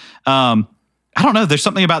 And I don't know, there's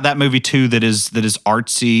something about that movie too that is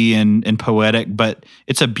artsy and poetic, but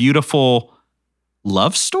it's a beautiful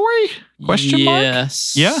love story? Question mark?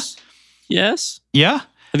 Yes. Yeah. Yes. Yeah.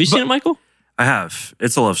 Have you seen it, Michael? I have.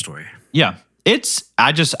 It's a love story. Yeah.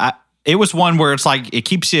 It was one where it's like it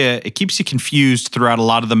keeps you confused throughout a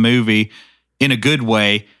lot of the movie in a good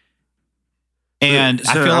way. And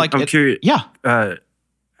So I feel like I'm curious. Yeah.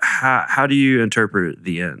 How do you interpret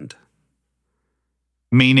the end?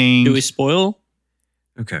 Meaning, Do we spoil?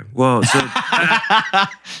 Okay. Well, so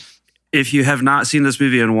if you have not seen this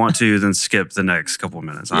movie and want to, then skip the next couple of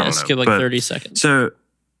minutes. I don't know. Skip like But 30 seconds. So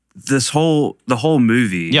the whole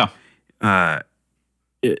movie. yeah.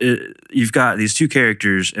 You've got these two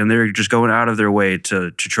characters, and they're just going out of their way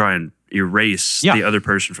to try and erase the other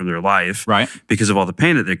person from their life, Right. because of all the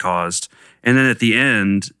pain that they caused. And then at the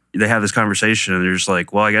end, they have this conversation, and they're just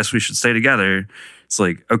like, "Well, I guess we should stay together." It's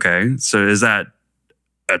like, okay, so is that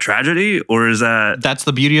a tragedy, or is that? That's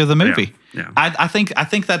the beauty of the movie. Yeah. I think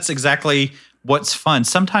that's exactly what's fun.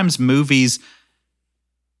 Sometimes movies,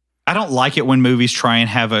 I don't like it when movies try and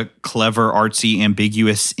have a clever, artsy,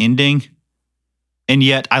 ambiguous ending. And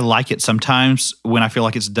yet I like it sometimes when I feel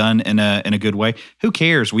like it's done in a good way. Who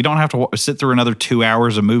cares? We don't have to sit through another 2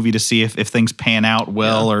 hours of movie to see if things pan out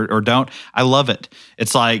well or don't. I love it.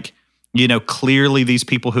 It's like, clearly these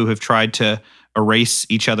people who have tried to erase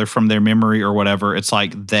each other from their memory or whatever, it's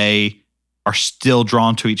like they are still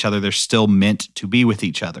drawn to each other. They're still meant to be with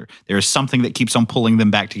each other. There is something that keeps on pulling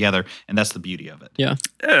them back together, and that's the beauty of it. Yeah.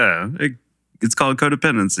 Yeah, it's called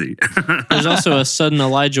codependency. There's also a sudden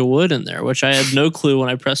Elijah Wood in there, which I had no clue when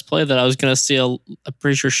I pressed play that I was going to see a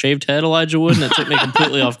pretty sure shaved head Elijah Wood, and it took me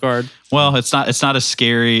completely off guard. Well, it's not as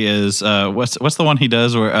scary as what's the one he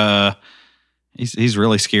does where he's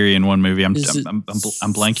really scary in one movie. I'm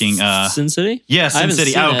blanking. Sin City? Yeah, Sin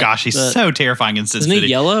City. Oh gosh, he's so terrifying in Sin City. Isn't he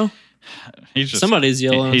yellow? He's just, Somebody's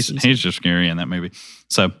yellow. He's just scary in that movie.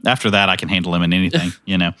 So after that, I can handle him in anything.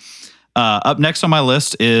 Up next on my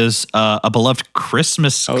list is a beloved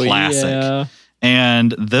Christmas classic. Yeah.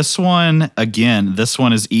 And this one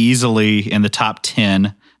is easily in the top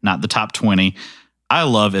 10, not the top 20. I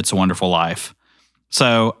love It's a Wonderful Life.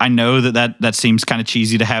 So I know that seems kind of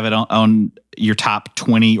cheesy to have it on your top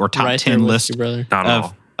 20 or top 10 list you, brother. Not at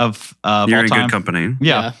all. of You're all in time. good company.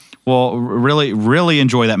 Yeah. Well, really, really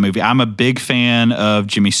enjoy that movie. I'm a big fan of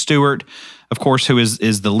Jimmy Stewart, of course, who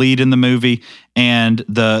is the lead in the movie. And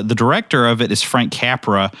the director of it is Frank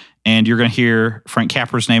Capra. And you're going to hear Frank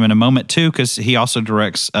Capra's name in a moment, too, because he also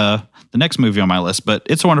directs the next movie on my list. But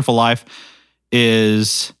It's a Wonderful Life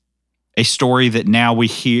is a story that now we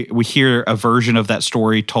hear a version of that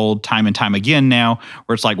story told time and time again now,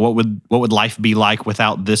 where it's like, what would life be like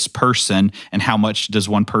without this person, and how much does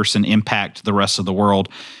one person impact the rest of the world?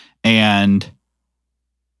 And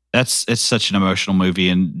it's such an emotional movie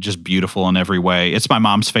and just beautiful in every way. It's my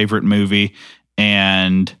mom's favorite movie,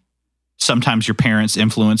 and sometimes your parents'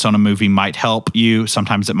 influence on a movie might help you.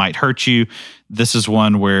 Sometimes it might hurt you. This is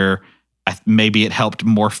one where maybe it helped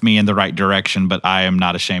morph me in the right direction, but I am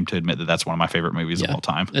not ashamed to admit that that's one of my favorite movies of all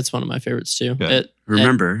time. It's one of my favorites too.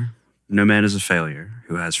 Remember, no man is a failure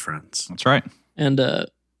who has friends. That's right. And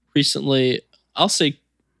recently, I'll say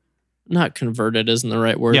not converted isn't the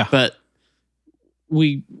right word, but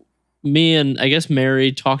me and I guess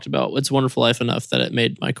Mary talked about It's a Wonderful Life enough that it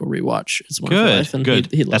made Michael rewatch It's a Wonderful Life. And good.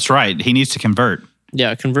 That's right. He needs to convert.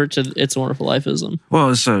 Yeah, convert to It's a Wonderful Lifeism.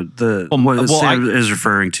 Well, so what Sam is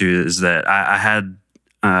referring to is that I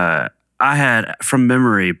had from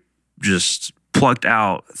memory just plucked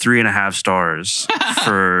out 3.5 stars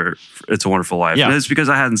for It's a Wonderful Life. Yeah. And it's because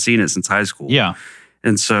I hadn't seen it since high school. Yeah.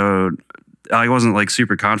 And so I wasn't like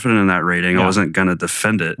super confident in that rating. Yeah. I wasn't gonna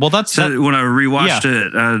defend it. Well, when I rewatched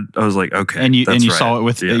it, I was like, okay. And you saw it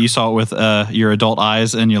with your adult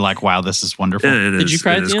eyes, and you're like, wow, this is wonderful. Did you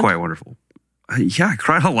cry? It is quite wonderful. Yeah, I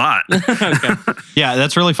cried a lot. Okay. Yeah,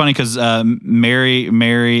 that's really funny because Mary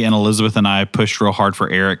and Elizabeth and I pushed real hard for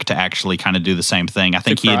Eric to actually kind of do the same thing. I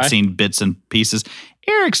think he had seen bits and pieces.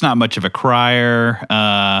 Eric's not much of a crier,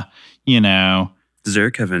 Does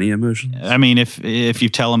Eric have any emotions? I mean, if you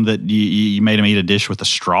tell him that you made him eat a dish with a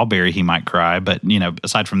strawberry, he might cry. But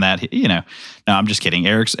aside from that, no, I'm just kidding.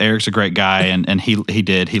 Eric's a great guy, and he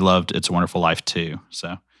loved It's a Wonderful Life too.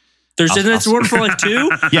 So there's It's a Wonderful Life too.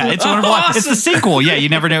 Yeah, It's a Wonderful Life. It's the sequel. Yeah, you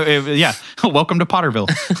never know. Welcome to Potterville.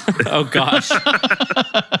 Oh gosh.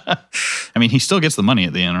 I mean, he still gets the money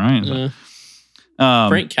at the end, right?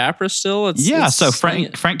 Frank Capra still? So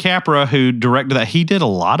Frank Capra, who directed that, he did a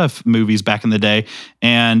lot of movies back in the day.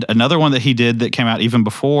 And another one that he did that came out even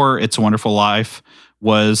before It's a Wonderful Life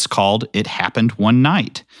was called It Happened One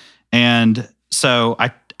Night. And so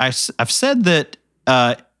I've said that,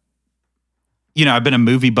 I've been a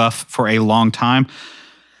movie buff for a long time.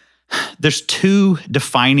 There's 2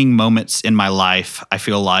 defining moments in my life, I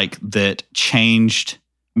feel like, that changed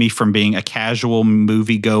me from being a casual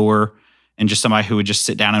moviegoer and just somebody who would just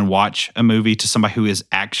sit down and watch a movie to somebody who is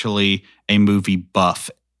actually a movie buff.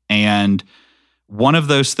 And one of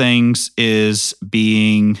those things is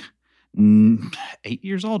being 8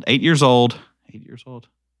 years old.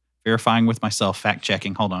 Verifying with myself, fact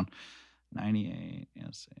checking. Hold on. 98.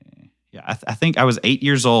 Yes. Yeah, I think I was 8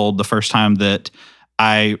 years old the first time that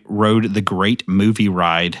I rode the Great Movie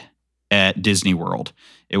Ride at Disney World.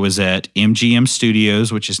 It was at MGM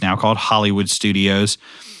Studios, which is now called Hollywood Studios.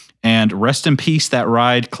 And rest in peace, that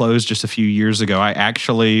ride closed just a few years ago. I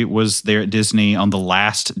actually was there at Disney on the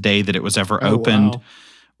last day that it was ever opened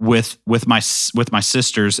with my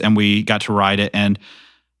sisters, and we got to ride it. And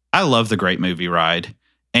I love the Great Movie Ride.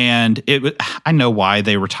 And I know why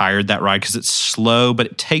they retired that ride, because it's slow, but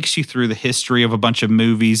it takes you through the history of a bunch of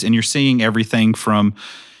movies, and you're seeing everything from,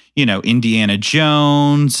 Indiana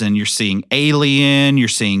Jones, and you're seeing Alien, you're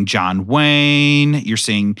seeing John Wayne, you're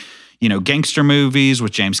seeing gangster movies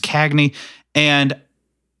with James Cagney, and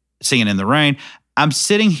Singing in the Rain. I'm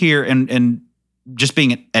sitting here and just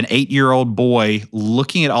being an 8-year-old boy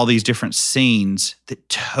looking at all these different scenes that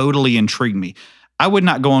totally intrigued me. I would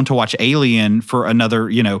not go on to watch Alien for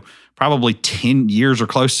another, probably 10 years or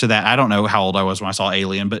close to that. I don't know how old I was when I saw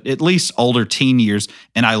Alien, but at least older teen years.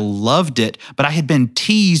 And I loved it. But I had been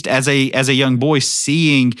teased as a young boy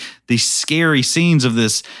seeing these scary scenes of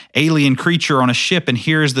this alien creature on a ship. And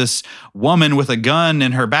here's this woman with a gun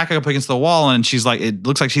and her back up against the wall. And she's like, it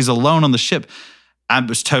looks like she's alone on the ship. I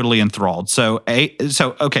was totally enthralled. So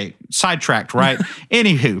okay, sidetracked, right?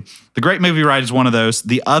 Anywho, the Great Movie Ride is one of those.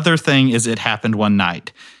 The other thing is It Happened One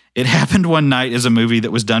Night. It Happened One Night is a movie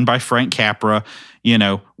that was done by Frank Capra,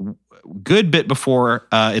 good bit before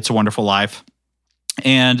It's a Wonderful Life.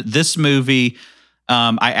 And this movie,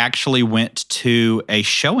 I actually went to a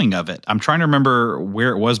showing of it. I'm trying to remember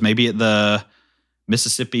where it was, maybe at the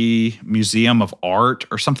Mississippi Museum of Art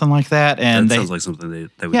or something like that. And that sounds like something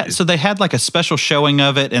they would do. So they had like a special showing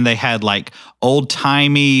of it, and they had like old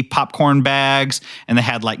timey popcorn bags, and they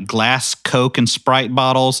had like glass Coke and Sprite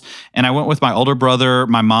bottles. And I went with my older brother,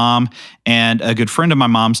 my mom, and a good friend of my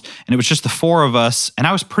mom's, and it was just the 4 of us. And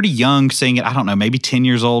I was pretty young seeing it. I don't know, maybe 10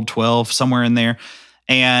 years old, 12, somewhere in there.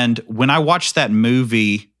 And when I watched that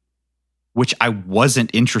movie, which I wasn't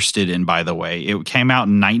interested in, by the way. It came out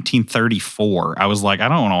in 1934. I was like, I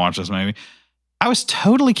don't want to watch this movie. I was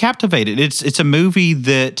totally captivated. It's a movie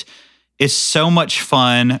that is so much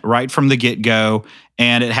fun right from the get-go,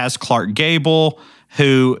 and it has Clark Gable,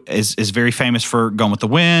 who is very famous for Gone with the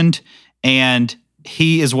Wind, and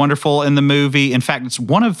he is wonderful in the movie. In fact, it's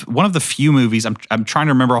one of the few movies, I'm trying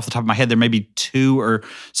to remember off the top of my head, there may be 2 or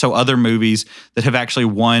so other movies that have actually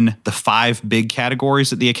won the 5 big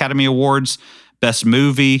categories at the Academy Awards: Best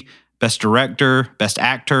Movie, Best Director, Best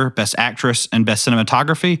Actor, Best Actress, and Best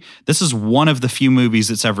Cinematography. This is one of the few movies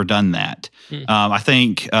that's ever done that. I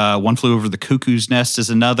think One Flew Over the Cuckoo's Nest is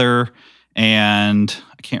another, and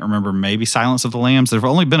I can't remember, maybe Silence of the Lambs. There have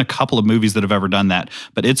only been a couple of movies that have ever done that,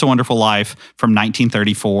 but It's a Wonderful Life from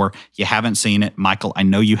 1934. You haven't seen it. Michael, I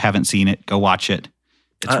know you haven't seen it. Go watch it.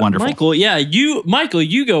 It's wonderful. Michael,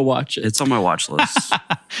 you go watch it. It's on my watch list.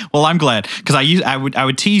 Well, I'm glad, because I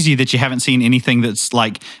would tease you that you haven't seen anything that's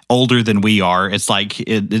like older than we are. It's like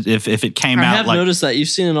if it came out. I have like, noticed that you've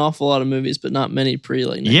seen an awful lot of movies, but not many pre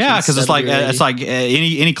like. Yeah, because it's like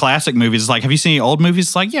any classic movies. It's like, have you seen any old movies?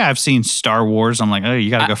 It's like, yeah, I've seen Star Wars. I'm like, oh,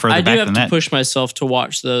 you got to go further back than that. I do have to push myself to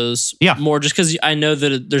watch those. More just because I know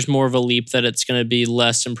that there's more of a leap that it's going to be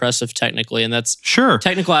less impressive technically, and that's sure.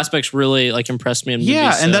 Technical aspects really like impress me in movies.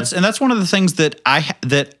 Yeah, and that's one of the things that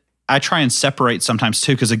I try and separate sometimes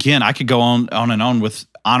too, because again, I could go on and on with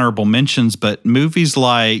honorable mentions, but movies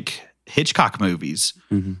like Hitchcock movies,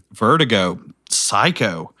 Vertigo,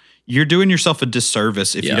 Psycho, you're doing yourself a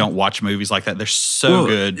disservice if you don't watch movies like that. They're so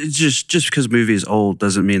good. Just because a movie is old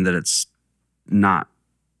doesn't mean that it's not.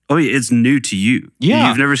 Oh, yeah, it's new to you. Yeah.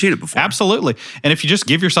 You've never seen it before. Absolutely. And if you just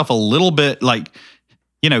give yourself a little bit, like,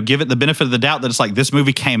 give it the benefit of the doubt that it's like this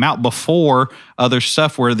movie came out before other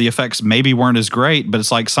stuff where the effects maybe weren't as great, but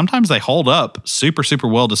it's like sometimes they hold up super, super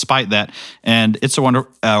well despite that. And It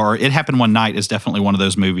Happened One Night is definitely one of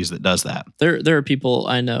those movies that does that. There are people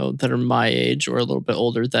I know that are my age or a little bit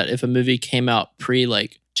older that if a movie came out pre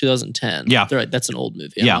like 2010, they're like, that's an old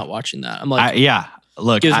movie. I'm not watching that. I'm like,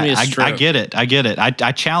 Look, I get it.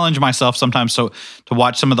 I challenge myself sometimes to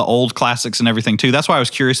watch some of the old classics and everything too. That's why I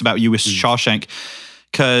was curious about you with Shawshank,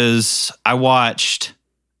 because I watched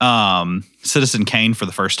Citizen Kane for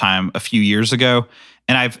the first time a few years ago,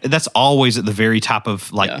 and that's always at the very top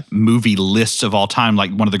of movie lists of all time,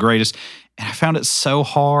 like one of the greatest. And I found it so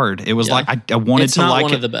hard. It was like I wanted to like it. It's not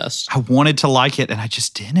one of the best. I wanted to like it, and I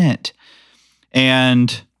just didn't.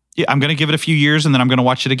 And I'm going to give it a few years, and then I'm going to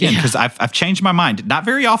watch it again because I've changed my mind. Not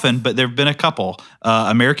very often, but there have been a couple.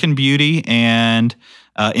 American Beauty and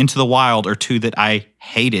Into the Wild are two that I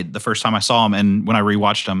hated the first time I saw them, and when I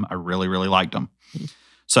rewatched them, I really, really liked them.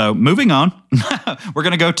 So moving on, we're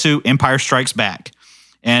going to go to Empire Strikes Back.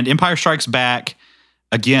 And Empire Strikes Back,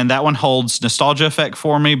 again, that one holds nostalgia effect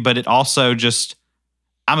for me, but it also just,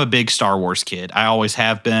 I'm a big Star Wars kid. I always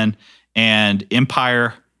have been, and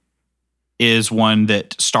Empire is one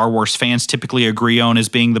that Star Wars fans typically agree on as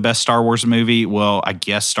being the best Star Wars movie. Well, I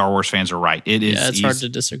guess Star Wars fans are right. It is. Yeah, it's hard to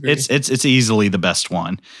disagree. It's easily the best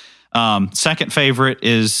one. Second favorite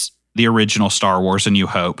is the original Star Wars: A New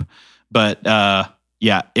Hope. But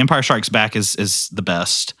Empire Strikes Back is the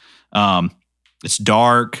best. It's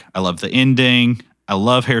dark. I love the ending. I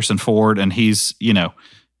love Harrison Ford, and he's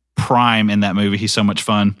prime in that movie. He's so much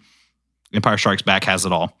fun. Empire Strikes Back has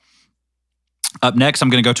it all. Up next, I'm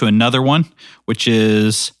going to go to another one, which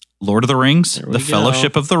is Lord of the Rings, The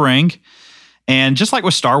Fellowship of the Ring. And just like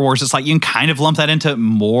with Star Wars, it's like you can kind of lump that into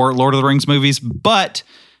more Lord of the Rings movies, but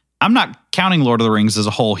I'm not counting Lord of the Rings as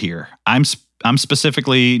a whole here. I'm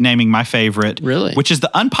specifically naming my favorite, which is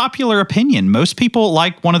the unpopular opinion. Most people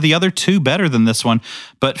like one of the other two better than this one,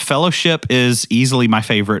 but Fellowship is easily my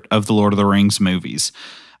favorite of the Lord of the Rings movies.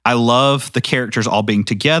 I love the characters all being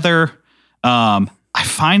together. I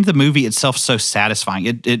find the movie itself so satisfying.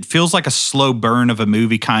 It feels like a slow burn of a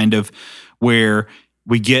movie, kind of, where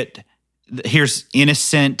we get, here's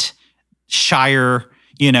innocent Shire,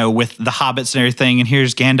 with the hobbits and everything, and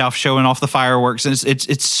here's Gandalf showing off the fireworks, and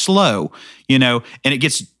it's slow, and it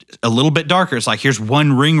gets a little bit darker. It's like, here's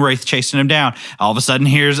one ring wraith chasing him down. All of a sudden,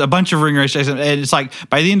 here's a bunch of ring wraiths chasing him. And it's like,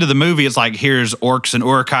 by the end of the movie, it's like, here's orcs and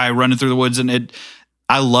Uruk-hai running through the woods, and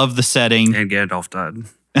I love the setting. And Gandalf died.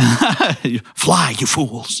 Fly, you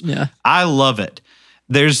fools. Yeah. I love it.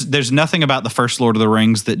 There's nothing about the first Lord of the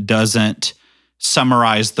Rings that doesn't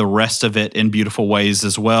summarize the rest of it in beautiful ways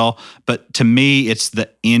as well. But to me, it's the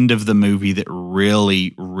end of the movie that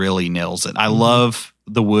really, really nails it. I love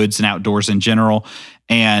the woods and outdoors in general.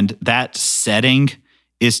 And that setting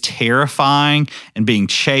is terrifying, and being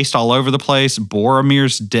chased all over the place.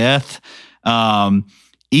 Boromir's death.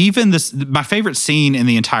 Even this, my favorite scene in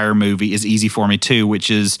the entire movie is easy for me too, which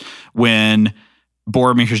is when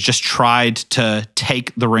Boromir has just tried to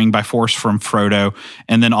take the ring by force from Frodo,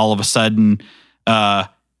 and then all of a sudden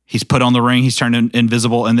he's put on the ring, he's turned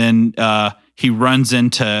invisible, and then he runs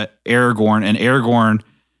into Aragorn, and Aragorn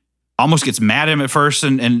almost gets mad at him at first,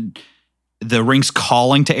 and the ring's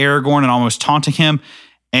calling to Aragorn and almost taunting him,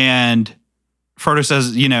 and Frodo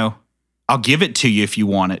says, I'll give it to you if you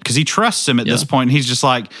want it, because he trusts him at this point. And he's just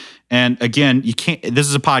like, And again, you can't, this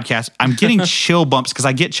is a podcast. I'm getting chill bumps because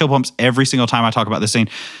I get chill bumps every single time I talk about this scene.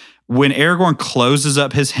 When Aragorn closes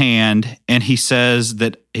up his hand and he says,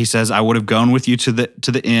 I would have gone with you to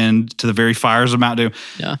the end, to the very fires of Mount Doom.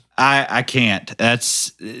 Yeah. I can't.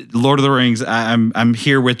 That's Lord of the Rings. I'm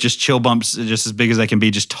here with just chill bumps, just as big as they can be,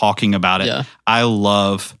 just talking about it. Yeah. I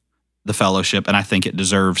love the Fellowship, and I think it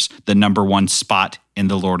deserves the number one spot in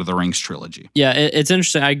the Lord of the Rings trilogy. Yeah, it's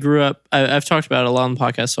interesting. I grew up, I've talked about it a lot on the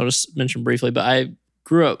podcast, so I'll just mention briefly, but I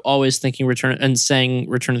grew up always thinking Return of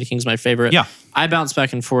the King is my favorite. Yeah. I bounce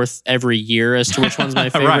back and forth every year as to which one's my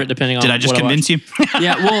favorite, Right. depending on Did I just what convince you?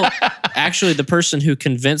 Yeah, well, actually, the person who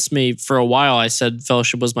convinced me for a while, I said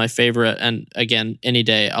Fellowship was my favorite, and again, any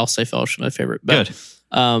day I'll say Fellowship is my favorite. But,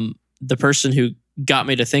 Good. The person who got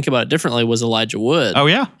me to think about it differently was Elijah Wood. Oh,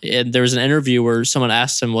 yeah. And there was an interview where someone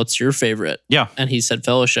asked him, "What's your favorite?" Yeah. And he said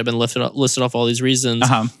Fellowship and listed off all these reasons.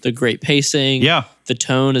 Uh-huh. The great pacing. Yeah. The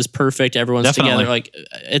tone is perfect. Everyone's Definitely. together. Like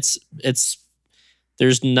it's.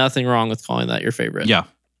 There's nothing wrong with calling that your favorite. Yeah.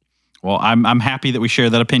 Well, I'm happy that we share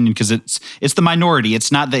that opinion because it's the minority.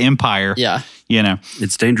 It's not the empire. Yeah. You know.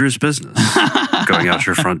 It's dangerous business going out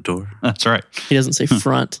your front door. That's right. He doesn't say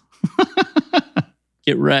front.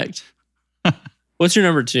 Get wrecked. What's your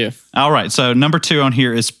number 2? All right. So number 2 on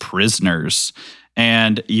here is Prisoners.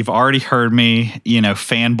 And you've already heard me,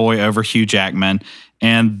 fanboy over Hugh Jackman.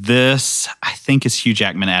 And this, I think, is Hugh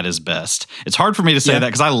Jackman at his best. It's hard for me to say that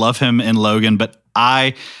because I love him in Logan, but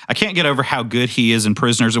I can't get over how good he is in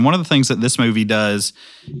Prisoners. And one of the things that this movie does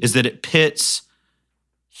is that it pits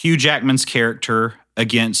Hugh Jackman's character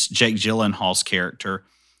against Jake Gyllenhaal's character.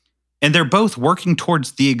 And they're both working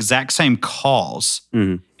towards the exact same cause.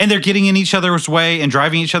 Mm-hmm. And they're getting in each other's way and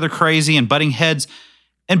driving each other crazy and butting heads.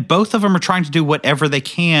 And both of them are trying to do whatever they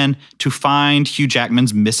can to find Hugh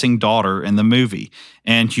Jackman's missing daughter in the movie.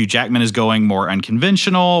 And Hugh Jackman is going more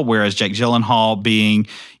unconventional, whereas Jake Gyllenhaal being,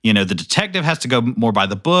 the detective has to go more by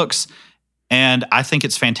the books. And I think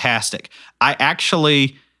it's fantastic. I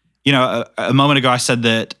actually, a moment ago I said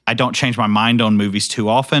that I don't change my mind on movies too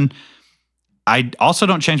often. I also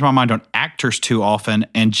don't change my mind on actors too often,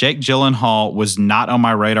 and Jake Gyllenhaal was not on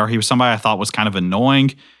my radar. He was somebody I thought was kind of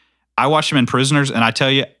annoying. I watched him in Prisoners, and I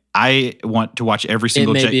tell you, I want to watch every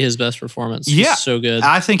single It may Jake. be his best performance. Yeah. He's so good.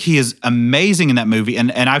 I think he is amazing in that movie,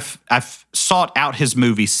 and I've sought out his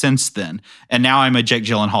movies since then, and now I'm a Jake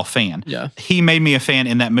Gyllenhaal fan. Yeah. He made me a fan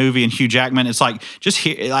in that movie, and Hugh Jackman, it's like,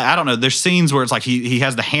 I don't know, there's scenes where it's like he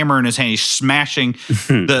has the hammer in his hand, he's smashing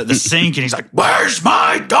the sink, and he's like, "Where's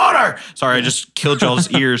my daughter?" Sorry, I just killed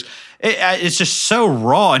y'all's ears. It's just so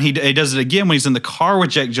raw, and he does it again when he's in the car with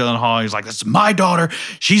Jake Gyllenhaal. He's like, "That's my daughter.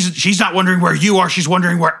 She's not wondering where you are. She's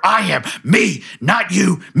wondering where I am. Me, not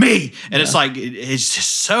you, me." And it's like, it's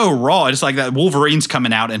just so raw. It's like that Wolverine's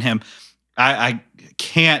coming out in him. I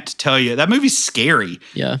can't tell you. That movie's scary.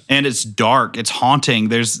 Yeah. And it's dark. It's haunting.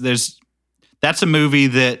 That's a movie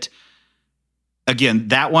that, again,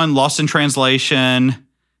 that one, Lost in Translation,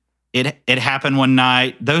 It Happened One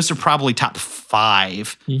Night. Those are probably top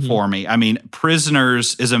 5 for me. I mean,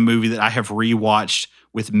 Prisoners is a movie that I have rewatched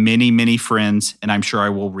with many, many friends, and I'm sure I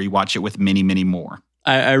will rewatch it with many, many more.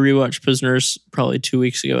 I rewatched Prisoners probably 2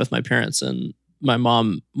 weeks ago with my parents, and my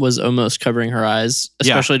mom was almost covering her eyes,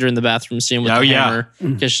 especially during the bathroom scene with the hammer,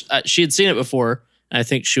 because she had seen it before. And I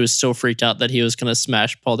think she was still freaked out that he was going to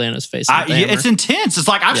smash Paul Dano's face. It's intense. It's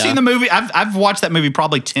like I've seen the movie. I've watched that movie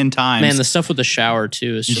probably 10 times. Man, the stuff with the shower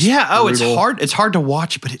too is just brutal. It's hard. It's hard to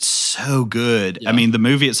watch, but it's so good. Yeah. I mean, the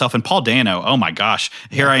movie itself and Paul Dano. Oh my gosh!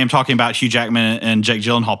 Here I am talking about Hugh Jackman and Jake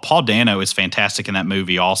Gyllenhaal. Paul Dano is fantastic in that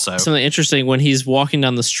movie. Also, something interesting when he's walking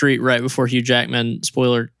down the street right before Hugh Jackman,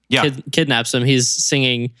 spoiler, kidnaps him. He's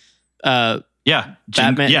singing. Batman,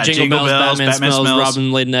 Jingle Bells, Batman smells,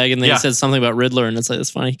 Robin laid an egg, and then he said something about Riddler, and it's like,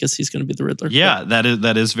 that's funny because he's going to be the Riddler. Yeah,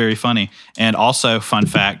 that is very funny. And also, fun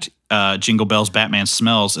fact, Jingle Bells, Batman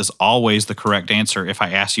smells is always the correct answer if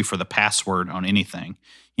I ask you for the password on anything.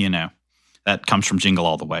 That comes from Jingle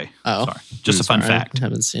All the Way. Oh, sorry, just a fun fact. I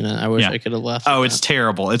haven't seen it. I wish I could have laughed. Oh, it's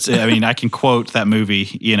terrible. I mean, I can quote that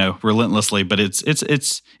movie, relentlessly, but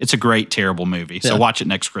it's a great, terrible movie. So watch it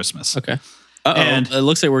next Christmas. Okay. And it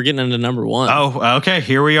looks like we're getting into number 1. Oh, okay.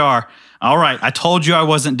 Here we are. All right. I told you I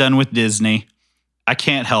wasn't done with Disney. I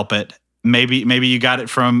can't help it. Maybe you got it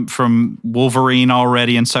from Wolverine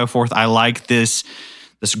already and so forth. I like this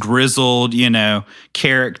grizzled,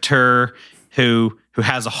 character who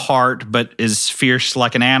has a heart but is fierce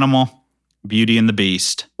like an animal. Beauty and the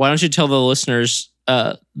Beast. Why don't you tell the listeners,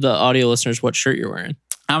 the audio listeners, what shirt you're wearing?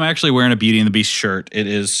 I'm actually wearing a Beauty and the Beast shirt.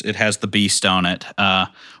 It has the beast on it.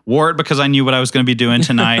 Wore it because I knew what I was going to be doing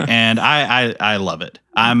tonight, and I love it.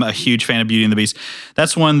 I'm a huge fan of Beauty and the Beast.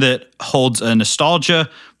 That's one that holds a nostalgia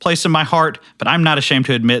place in my heart, but I'm not ashamed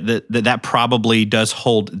to admit that probably does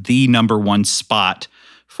hold the number one spot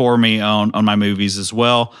for me on my movies as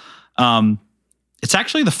well. It's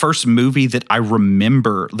actually the first movie that I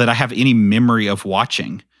remember that I have any memory of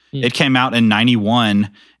watching. It came out in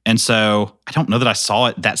 91. And so I don't know that I saw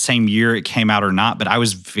it that same year it came out or not, but I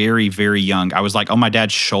was very, very young. I was like on my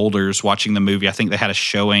dad's shoulders watching the movie. I think they had a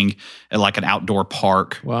showing at like an outdoor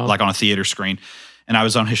park, like on a theater screen. And I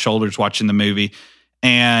was on his shoulders watching the movie.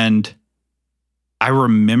 And I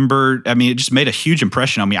remember, it just made a huge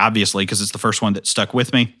impression on me, obviously, because it's the first one that stuck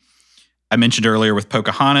with me. I mentioned earlier with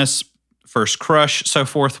Pocahontas, first crush, so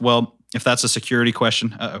forth. Well, if that's a security question,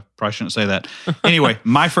 probably shouldn't say that. Anyway,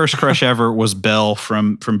 my first crush ever was Belle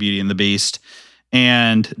from Beauty and the Beast.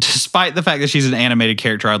 And despite the fact that she's an animated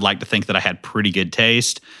character, I'd like to think that I had pretty good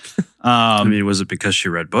taste. Was it because she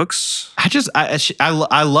read books?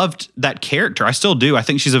 I loved that character. I still do. I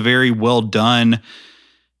think she's a very well done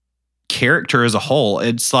character as a whole.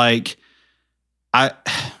 It's like, I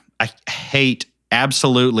hate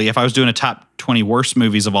absolutely, if I was doing a top 20 worst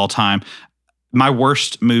movies of all time, my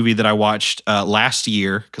worst movie that I watched last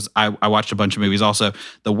year, because I watched a bunch of movies also,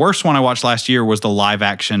 the worst one I watched last year was the live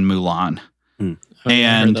action Mulan.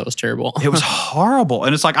 And that was terrible. It was horrible.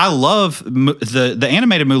 And it's like, I love the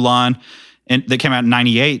animated Mulan that came out in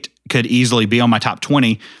 98 could easily be on my top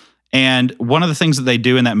 20. And one of the things that they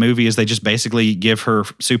do in that movie is they just basically give her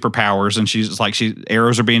superpowers, and she's like,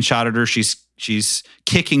 arrows are being shot at her. She's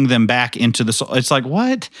kicking them back into the soul. It's like,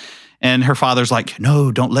 what? And her father's like,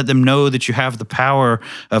 no, don't let them know that you have the power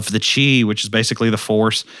of the chi, which is basically the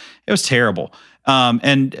force. It was terrible.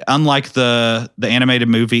 And unlike the animated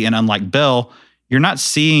movie and unlike Belle, you're not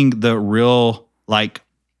seeing the real, like,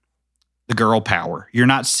 the girl power. You're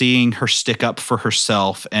not seeing her stick up for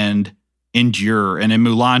herself and endure. And in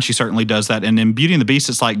Mulan, she certainly does that. And in Beauty and the Beast,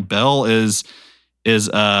 it's like Belle is she's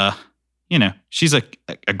a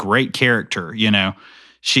great character.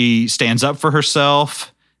 She stands up for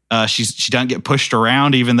herself. She doesn't get pushed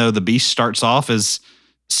around, even though the Beast starts off as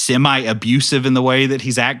semi-abusive in the way that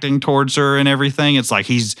he's acting towards her and everything. It's like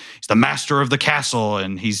he's the master of the castle,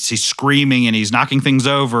 and he's screaming and he's knocking things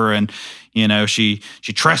over, and she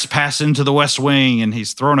trespassed into the West Wing and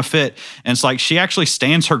he's throwing a fit. And it's like she actually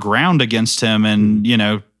stands her ground against him and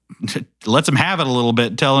lets him have it a little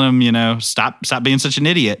bit, telling him stop being such an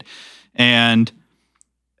idiot. And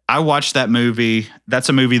I watched that movie. That's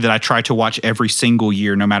a movie that I try to watch every single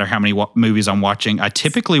year, no matter how many movies I'm watching. I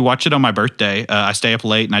typically watch it on my birthday. I stay up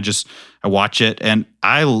late and I watch it, and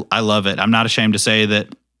I love it. I'm not ashamed to say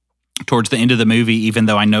that towards the end of the movie, even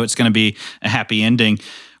though I know it's going to be a happy ending,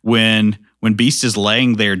 when Beast is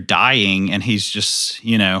laying there dying and he's just,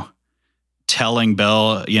 telling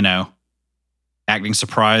Belle, acting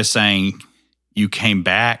surprised, saying, "You came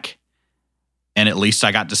back, and at least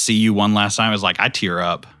I got to see you one last time." I was like, I tear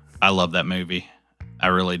up. I love that movie. I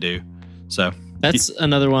really do. So that's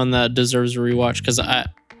another one that deserves a rewatch, because I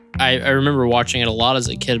remember watching it a lot as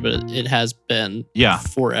a kid, but it has been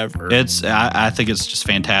forever. I think it's just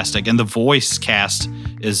fantastic. And the voice cast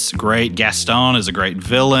is great. Gaston is a great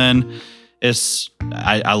villain.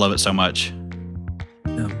 I love it so much.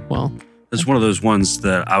 Yeah. Well, it's one of those ones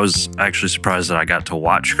that I was actually surprised that I got to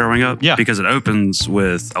watch growing up. Yeah. Because it opens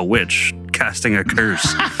with a witch casting a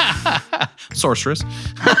curse. Sorceress.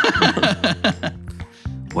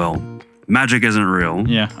 Well, magic isn't real.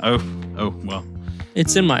 Yeah. Oh, well.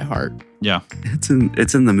 It's in my heart. Yeah. It's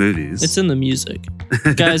in the movies. It's in the music.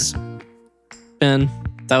 Guys, Ben,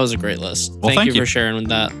 that was a great list. Well, thank you for sharing with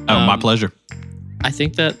that. Oh, my pleasure. I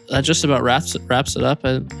think that just about wraps it up.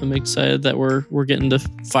 I'm excited that we're getting to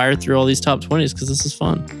fire through all these top 20s, because this is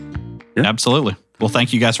fun. Yeah. Absolutely. Well,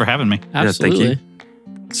 thank you guys for having me. Absolutely. Yeah,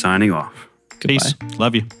 thank you. Signing off. Goodbye. Peace.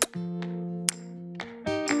 Love you.